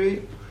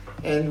poetry,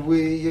 and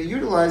we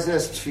utilize it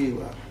as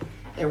tefillah.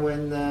 And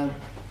when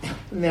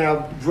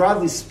now,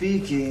 broadly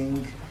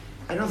speaking,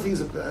 I don't think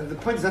the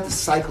point is not to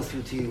cycle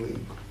through Tehillim.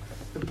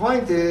 The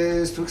point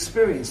is to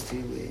experience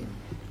Tehillim.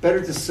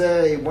 Better to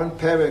say one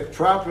perek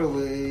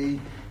properly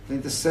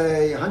than to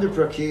say 100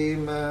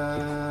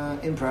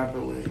 parakim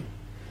improperly.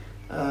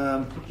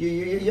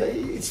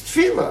 It's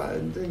tefillah,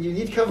 and you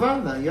need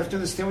kavanah. You have to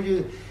understand what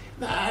you.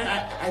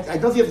 I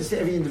don't think you have to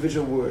understand every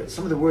individual word.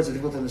 Some of the words are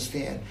difficult to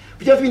understand,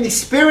 but you have to be in the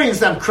experience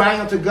that I'm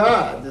crying out to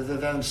God,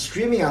 that I'm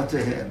screaming out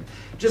to Him.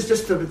 Just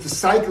to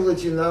cycle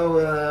it,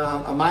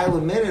 a mile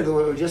a minute,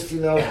 or just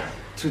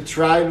to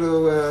try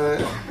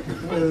to.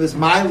 This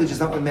mileage is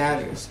not what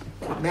matters.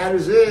 What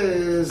matters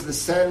is the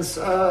sense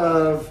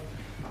of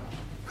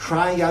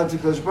crying out to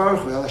Kodesh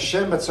Baruch Hu.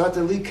 Hashem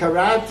Matzata Li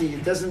Karati.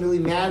 It doesn't really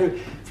matter.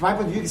 From my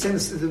point of view, you can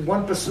say this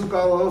one pasuk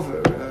all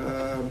over.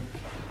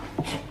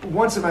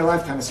 Once in my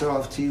lifetime, I said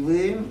all of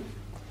Tehillim,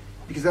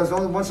 because that was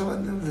only once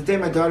the day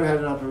my daughter had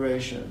an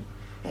operation,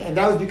 and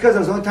that was because that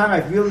was the only time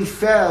I really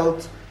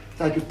felt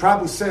that I could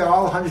probably say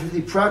all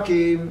 150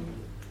 prakim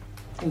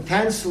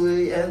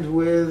intensely and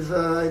with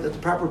at the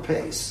proper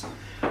pace.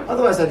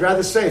 Otherwise, I'd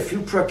rather say a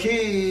few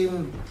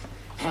prakim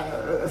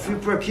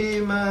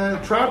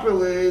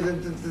properly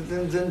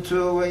than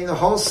to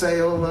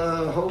wholesale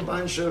a whole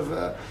bunch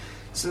of.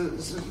 So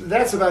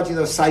that's about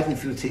cycling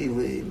through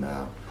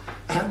Tehillim.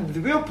 And the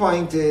real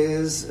point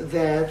is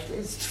that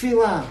it's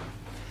tefillah.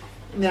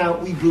 Now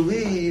we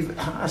believe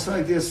something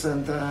like this,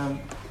 and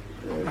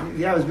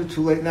it was a bit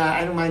too late. Now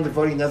I don't mind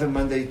devoting another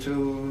Monday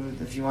to,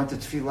 if you want, the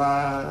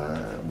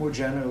tefillah more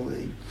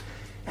generally.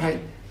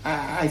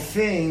 I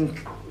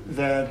think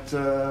that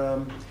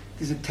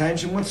there's a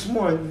tension. Once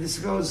more, this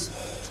goes,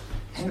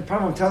 and the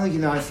problem I'm telling you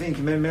now, I think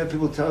many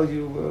people tell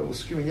you will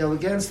scream and yell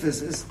against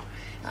this, is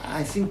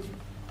I think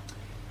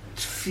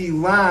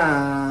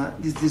tefillah,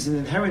 there's an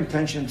inherent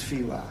tension in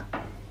tefillah.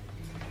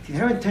 The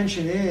inherent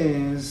tension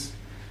is,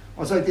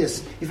 it's like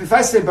this. If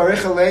I say Barech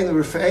Aleinu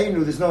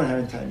Rifeinu, there's no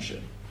inherent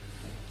tension.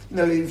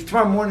 If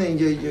tomorrow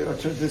morning, or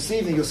this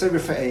evening, you'll say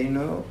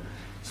Rifeinu.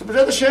 So,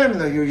 B'ezrat Hashem,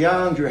 you're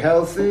young, you're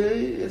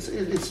healthy.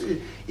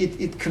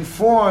 It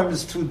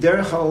conforms to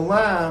Derech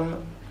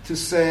HaOlam to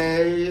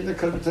say,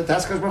 to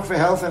ask Baruch for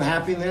health and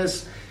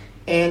happiness,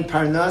 and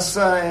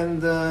Parnasa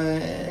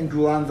and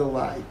Gula and the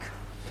like.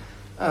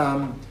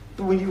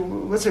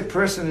 When let's say a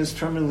person is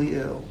terminally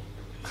ill,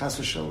 Chas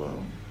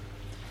v'Shalom,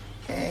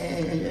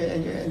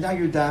 and now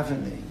you're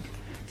davening,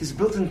 there's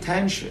built-in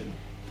tension,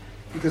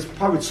 because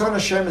Ritzon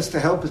Hashem is to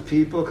help His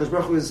people, because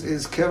Baruch Hu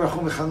is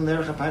Kerachum Echal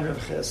Nerech Apayim Rav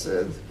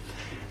Chesed.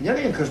 And yet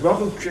again, because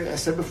Baruch Hu, I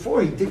said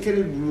before, He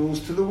dictated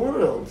rules to the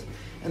world,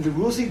 and the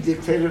rules He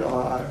dictated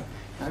are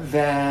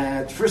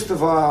that, first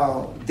of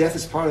all, death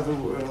is part of the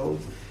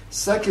world.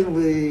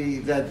 Secondly,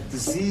 that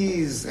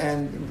disease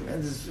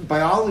and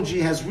biology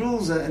has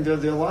rules, and there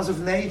are laws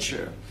of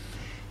nature,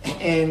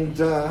 and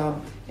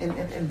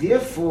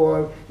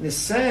therefore, in a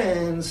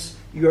sense,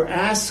 you're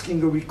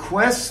asking or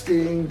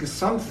requesting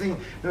something.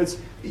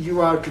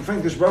 You are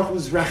confronting Kodesh Baruch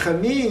Hu's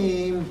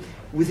rachamim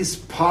with His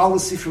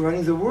policy for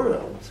running the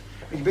world.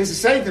 You basically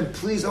say to them,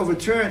 "Please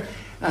overturn."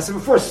 I said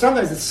before,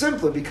 sometimes it's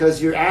simpler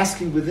because you're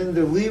asking within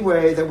the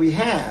leeway that we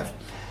have,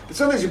 but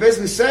sometimes you're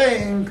basically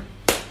saying,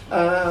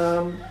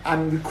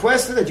 I'm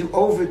requesting that you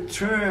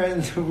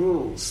overturn the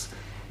rules.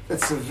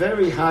 It's a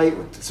very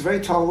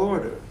tall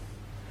order,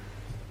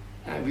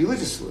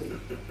 religiously.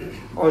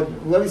 Or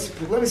let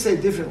me say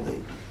it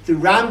differently. The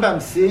Rambam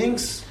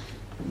thinks,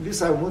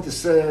 this I want to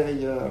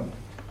say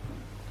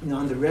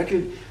on the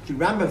record, the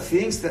Rambam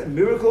thinks that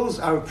miracles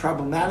are a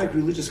problematic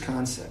religious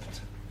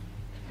concept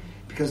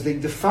because they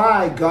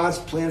defy God's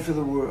plan for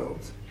the world.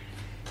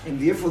 And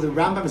therefore the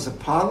Rambam is a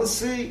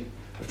policy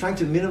of trying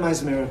to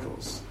minimize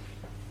miracles,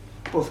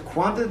 both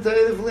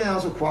quantitatively and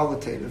also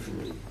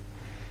qualitatively,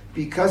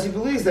 because he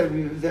believes that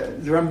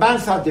the Ramban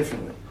thought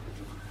differently.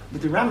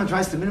 But the Rambam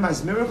tries to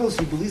minimize miracles.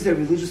 He believes they're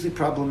religiously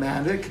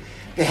problematic.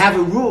 They have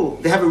a role,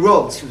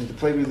 to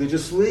play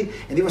religiously,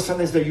 and therefore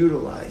sometimes they're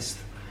utilized.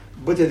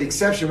 But they're the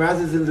exception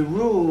rather than the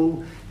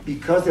rule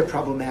because they're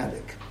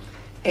problematic.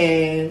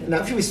 And now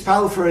if you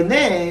mispal for a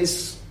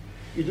nes,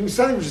 you're doing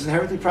something which is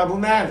inherently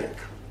problematic.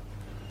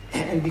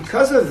 And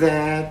because of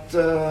that,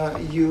 I'll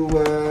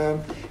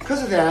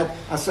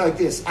say like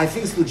this: I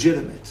think it's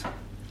legitimate,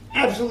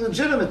 absolutely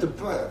legitimate.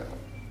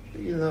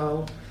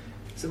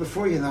 So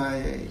before, in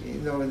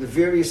the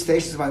various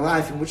stations of my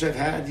life in which I've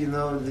had,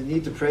 the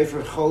need to pray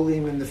for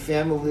cholim in the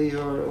family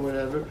or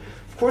whatever.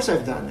 Of course,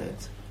 I've done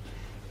it,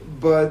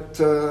 but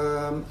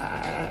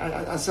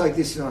I'll say like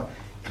this: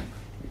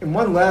 in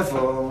one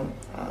level,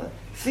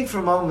 think for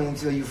a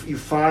moment. You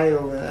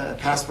file a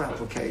passport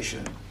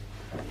application,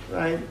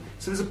 right?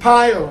 So there's a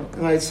pile,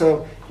 right?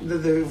 So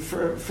the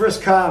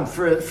first come,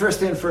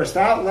 first in, first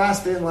out,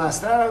 last in,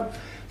 last out.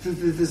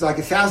 There's like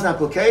 1,000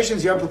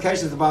 applications. Your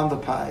application is at the bottom of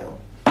the pile.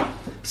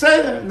 Say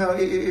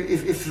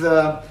if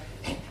the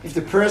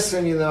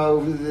person,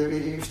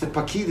 if the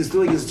pakid is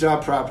doing his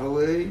job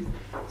properly,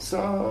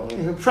 so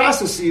he'll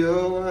process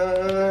you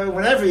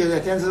whenever you're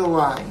at the end of the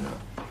line.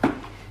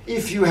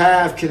 if you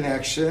have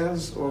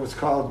connections, or what's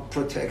called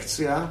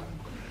protectia.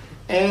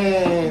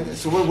 And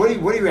so what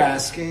are you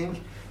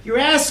asking? You're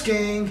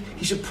asking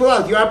he should pull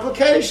out your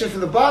application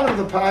from the bottom of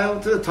the pile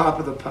to the top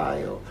of the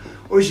pile.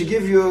 Or he should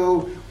give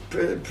you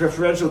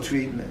preferential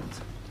treatment.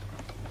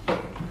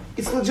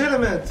 It's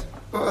legitimate.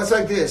 Well, it's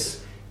like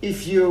this.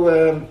 If you,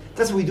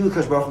 that's what we do with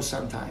Kadosh Baruch Hu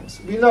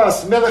sometimes. We know,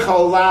 as Melech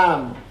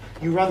HaOlam,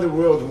 you run the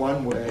world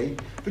one way,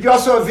 but you're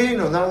also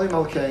Avinu, not only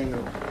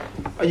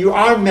Malkeinu. You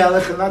are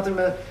Melech and not the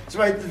Melech. That's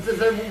right.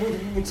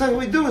 It's like what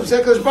we do. We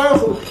say Kadosh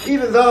Baruch Hu,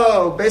 even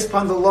though, based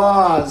upon the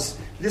laws,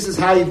 this is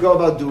how you go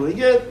about doing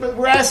it, but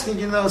we're asking,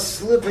 give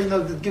us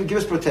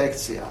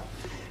protectia.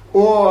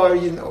 Or,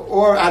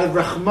 or out of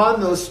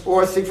Rachmanus,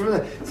 or think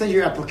from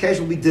your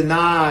application will be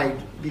denied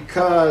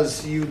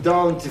because you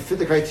don't fit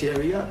the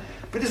criteria.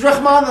 But it's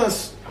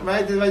Rachmanus,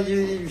 right?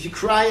 If you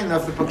cry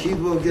enough, the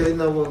Pakid will get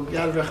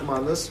out of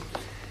Rachmanus.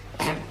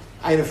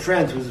 I had a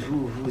friend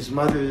whose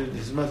mother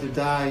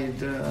died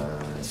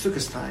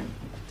Sukkot time.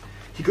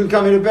 He couldn't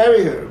come here to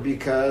bury her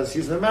because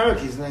he's an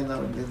American.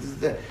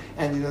 The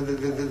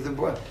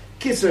boy.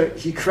 Kitzer,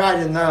 he cried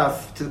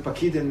enough to the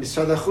Pakid in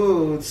Misrad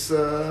HaChutz.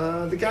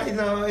 The guy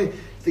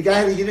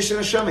had a Yiddish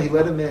neshama. He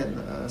let him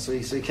in. So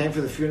he came for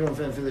the funeral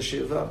and for the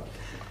shiva.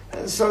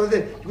 So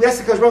we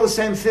ask the Kadosh Baruch Hu the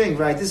same thing,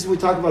 right? This is what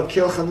we talk about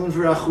Kel Chanun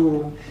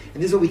V'Rachum, and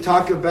this is what we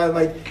talk about,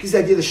 like this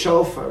idea of the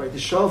shofar, right? The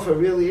shofar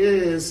really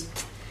is,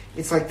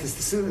 it's like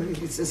this.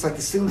 It's like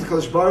the sin of the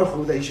Kadosh Baruch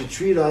Hu that He should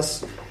treat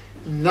us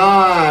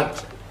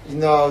not,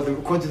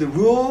 according to the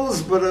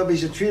rules, but He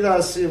should treat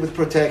us with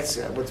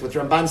protection. What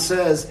Ramban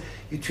says,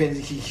 he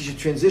should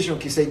transition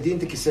from Kisei Din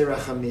to Kisei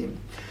Rachamim.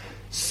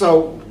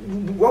 So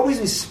what we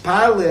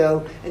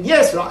spalel, and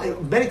yes,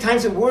 many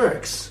times it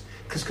works.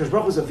 Because Kadosh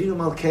Baruch Hu is Avinu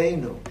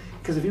Malkeinu.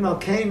 Because Avinu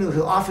Malkeinu,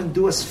 He'll often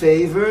do us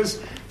favors.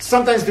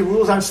 Sometimes the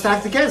rules aren't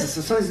stacked against us.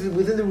 So sometimes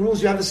within the rules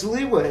you have this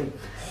leeway.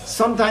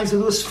 Sometimes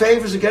He'll do us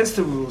favors against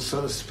the rules,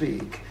 so to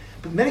speak.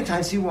 But many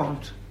times He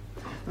won't.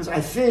 Because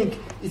I think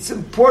it's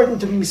important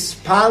to be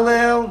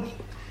mispalel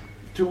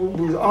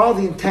with all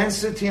the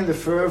intensity and the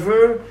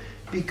fervor,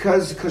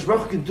 because Kadosh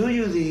Baruch Hu can do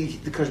you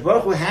the Kadosh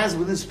Baruch Hu has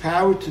within His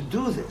power to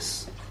do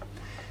this.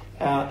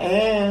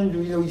 And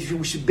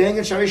we should bang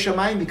at Sharei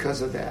Shamayim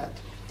because of that.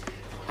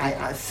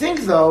 I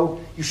think, though,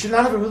 you should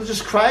not have a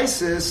religious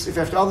crisis if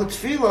after all the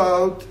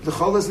tefillot, the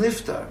chol is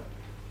niftar.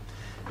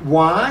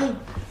 Why?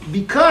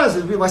 Because,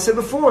 as I said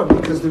before,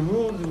 because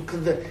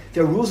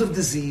there are rules of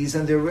disease,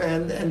 and the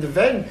in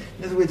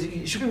other words,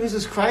 you shouldn't have a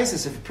religious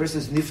crisis if a person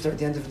is niftar at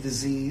the end of a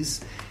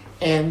disease.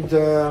 And you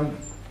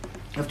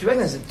have to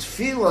recognize that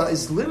tefillah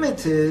is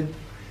limited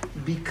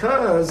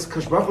because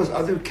Kadosh Baruch Hu has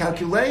other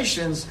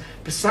calculations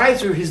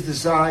besides his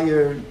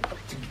desire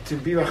to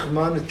be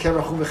Rahman,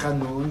 Kerachum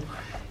v'Chanun.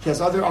 He has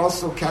other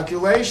also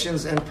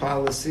calculations and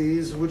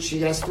policies which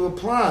he has to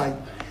apply.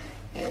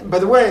 And by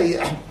the way,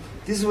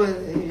 this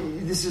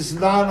is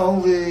not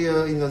only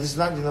this is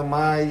not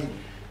my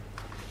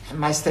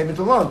statement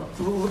alone.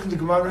 Look at the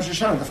Gemara Rosh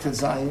Hashanah, Daf Tet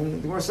Zayin.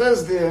 The Gemara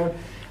says there,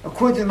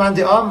 according to Man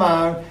de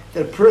Amar,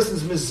 that a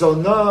person's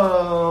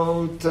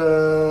mizonot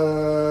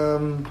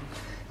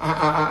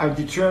are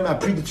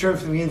predetermined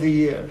from the end of the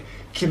year.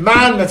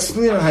 Kiman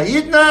matzlin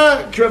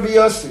ha'idna k'Rabbi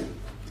Yossi.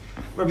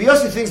 Rabbi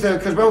Yossi thinks that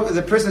because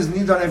the person is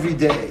nidon every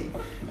day,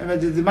 and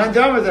the man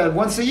dama that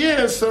once a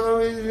year, so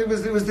it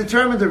was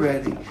determined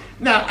already.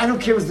 Now I don't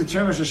care if it was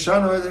determined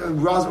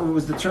Shoshana or it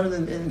was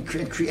determined in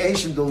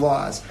creation, the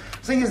laws.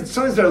 The thing is,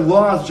 sometimes there are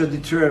laws which are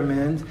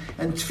determined,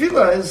 and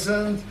tefillah is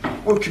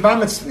or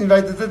commandments.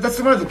 That's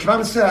the word. The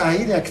commandments say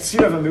 "Ahida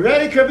Ktsira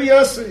V'Mirei Rabbi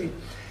Yossi,"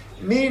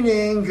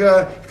 meaning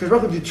because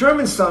Rabbi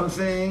determines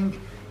something.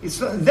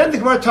 Then the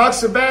Gemara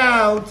talks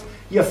about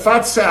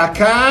Yafat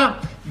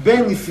Se'aka.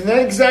 Ben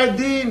lifnei gzar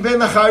din, ben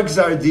achar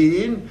gzar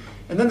din,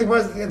 and then the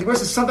Gemara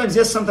says sometimes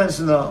yes, sometimes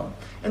no.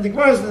 And the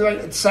Gemara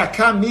says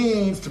tzaka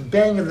means to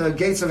bang in the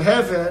gates of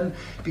heaven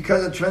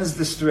because of tremendous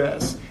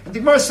distress. And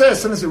the Gemara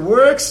says sometimes it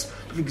works.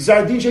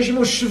 Gzar din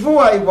sheishimo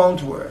shvua, it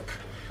won't work.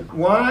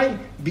 Why?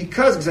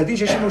 Because gzar din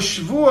sheishimo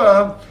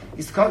shvua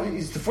is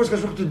to force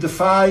Kadosh to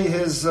defy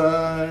his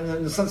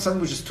something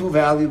which is too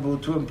valuable,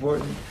 too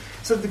important.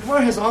 So the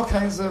Gemara has all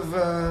kinds of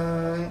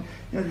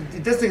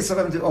it does take some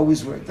time to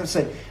always work. Let's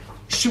say.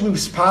 Should we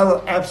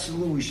spal?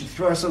 Absolutely. We should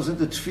throw ourselves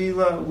into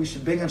tefillah. We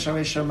should bring on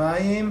Shamei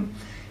Shamayim,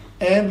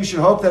 and we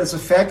should hope that it's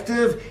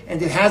effective, and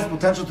it has the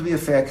potential to be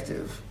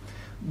effective.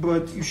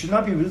 But you should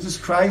not be in a religious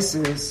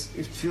crisis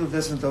if tefillah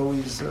doesn't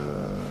always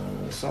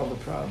solve the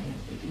problem.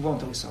 It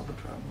won't always solve the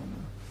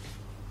problem.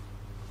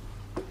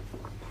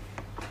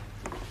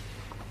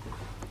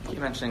 You keep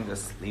mentioning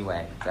this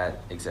leeway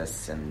that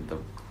exists in the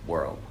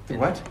world. The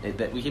what?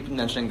 That we keep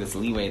mentioning this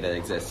leeway that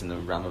exists in the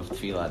realm of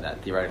tefillah,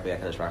 that theoretically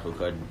HaKadosh Baruch Hu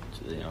could,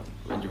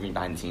 intervene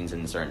behind the scenes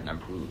in a certain,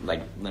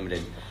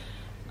 limited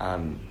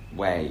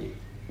way.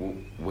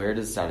 Where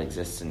does that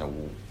exist in the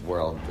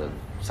world of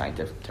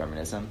scientific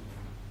determinism?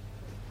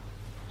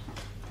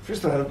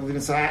 First of all, I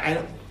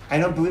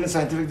don't believe in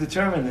scientific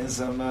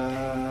determinism.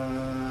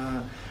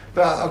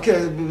 But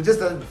okay, just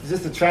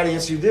to try to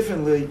answer you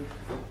differently.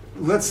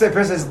 let's say a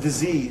person has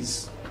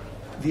disease.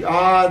 The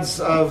odds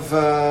of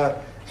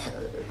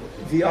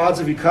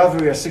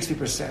recovery are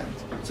 60%.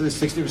 So there's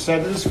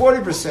 60%, there's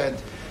 40%.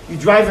 You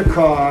drive a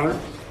car,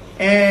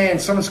 and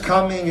someone's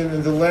coming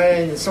in the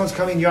lane, someone's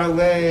coming in your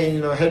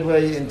lane,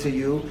 headway into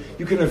you.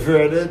 You can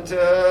avert it.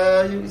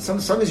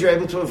 Sometimes you're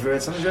able to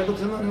avert, sometimes you're able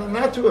to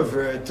not to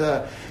avert.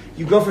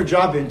 You go for a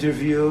job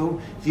interview,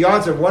 the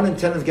odds are 1 in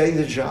 10 of getting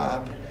the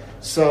job.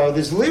 So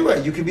there's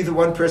leeway. You can be the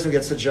one person who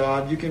gets the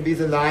job. You can be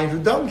the 9 who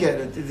don't get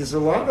it. There's a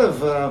lot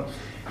of...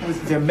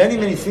 there are many,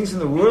 many things in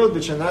the world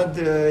which are not,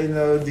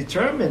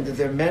 determined.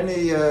 There are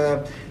many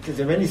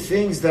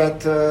things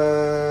that...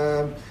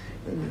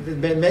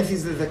 many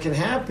things that can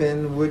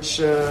happen which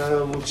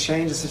will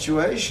change the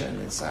situation.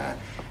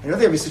 I know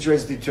that every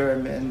situation is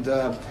determined.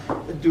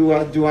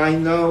 Do I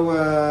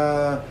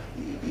know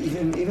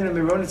even in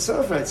Meron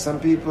itself, right? Some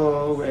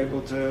people were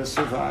able to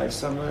survive.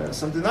 Some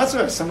did not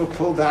survive. Some were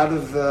pulled out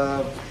of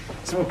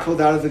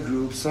the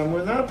group. Some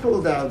were not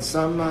pulled out.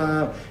 Some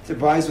their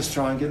bodies were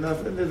strong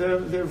enough.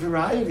 There are a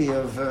variety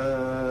of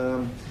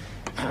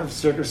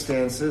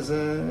circumstances,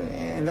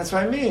 and that's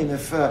what I mean.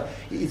 If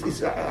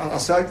I'll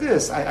say like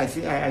this,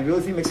 I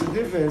really think it makes a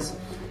difference.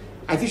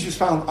 I think she's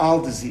found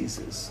all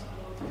diseases,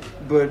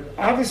 but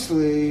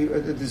obviously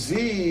a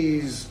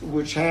disease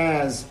which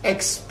has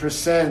X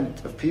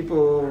percent of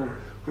people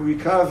who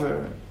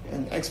recover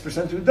and X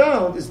percent who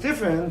don't is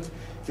different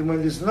than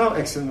when there's no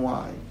X and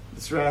Y.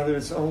 It's rather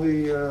there's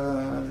only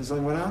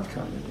one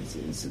outcome.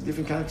 It's a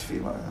different kind of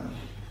tefillah.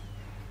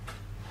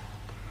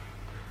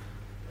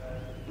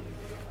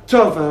 So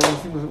I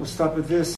think we'll stop with this.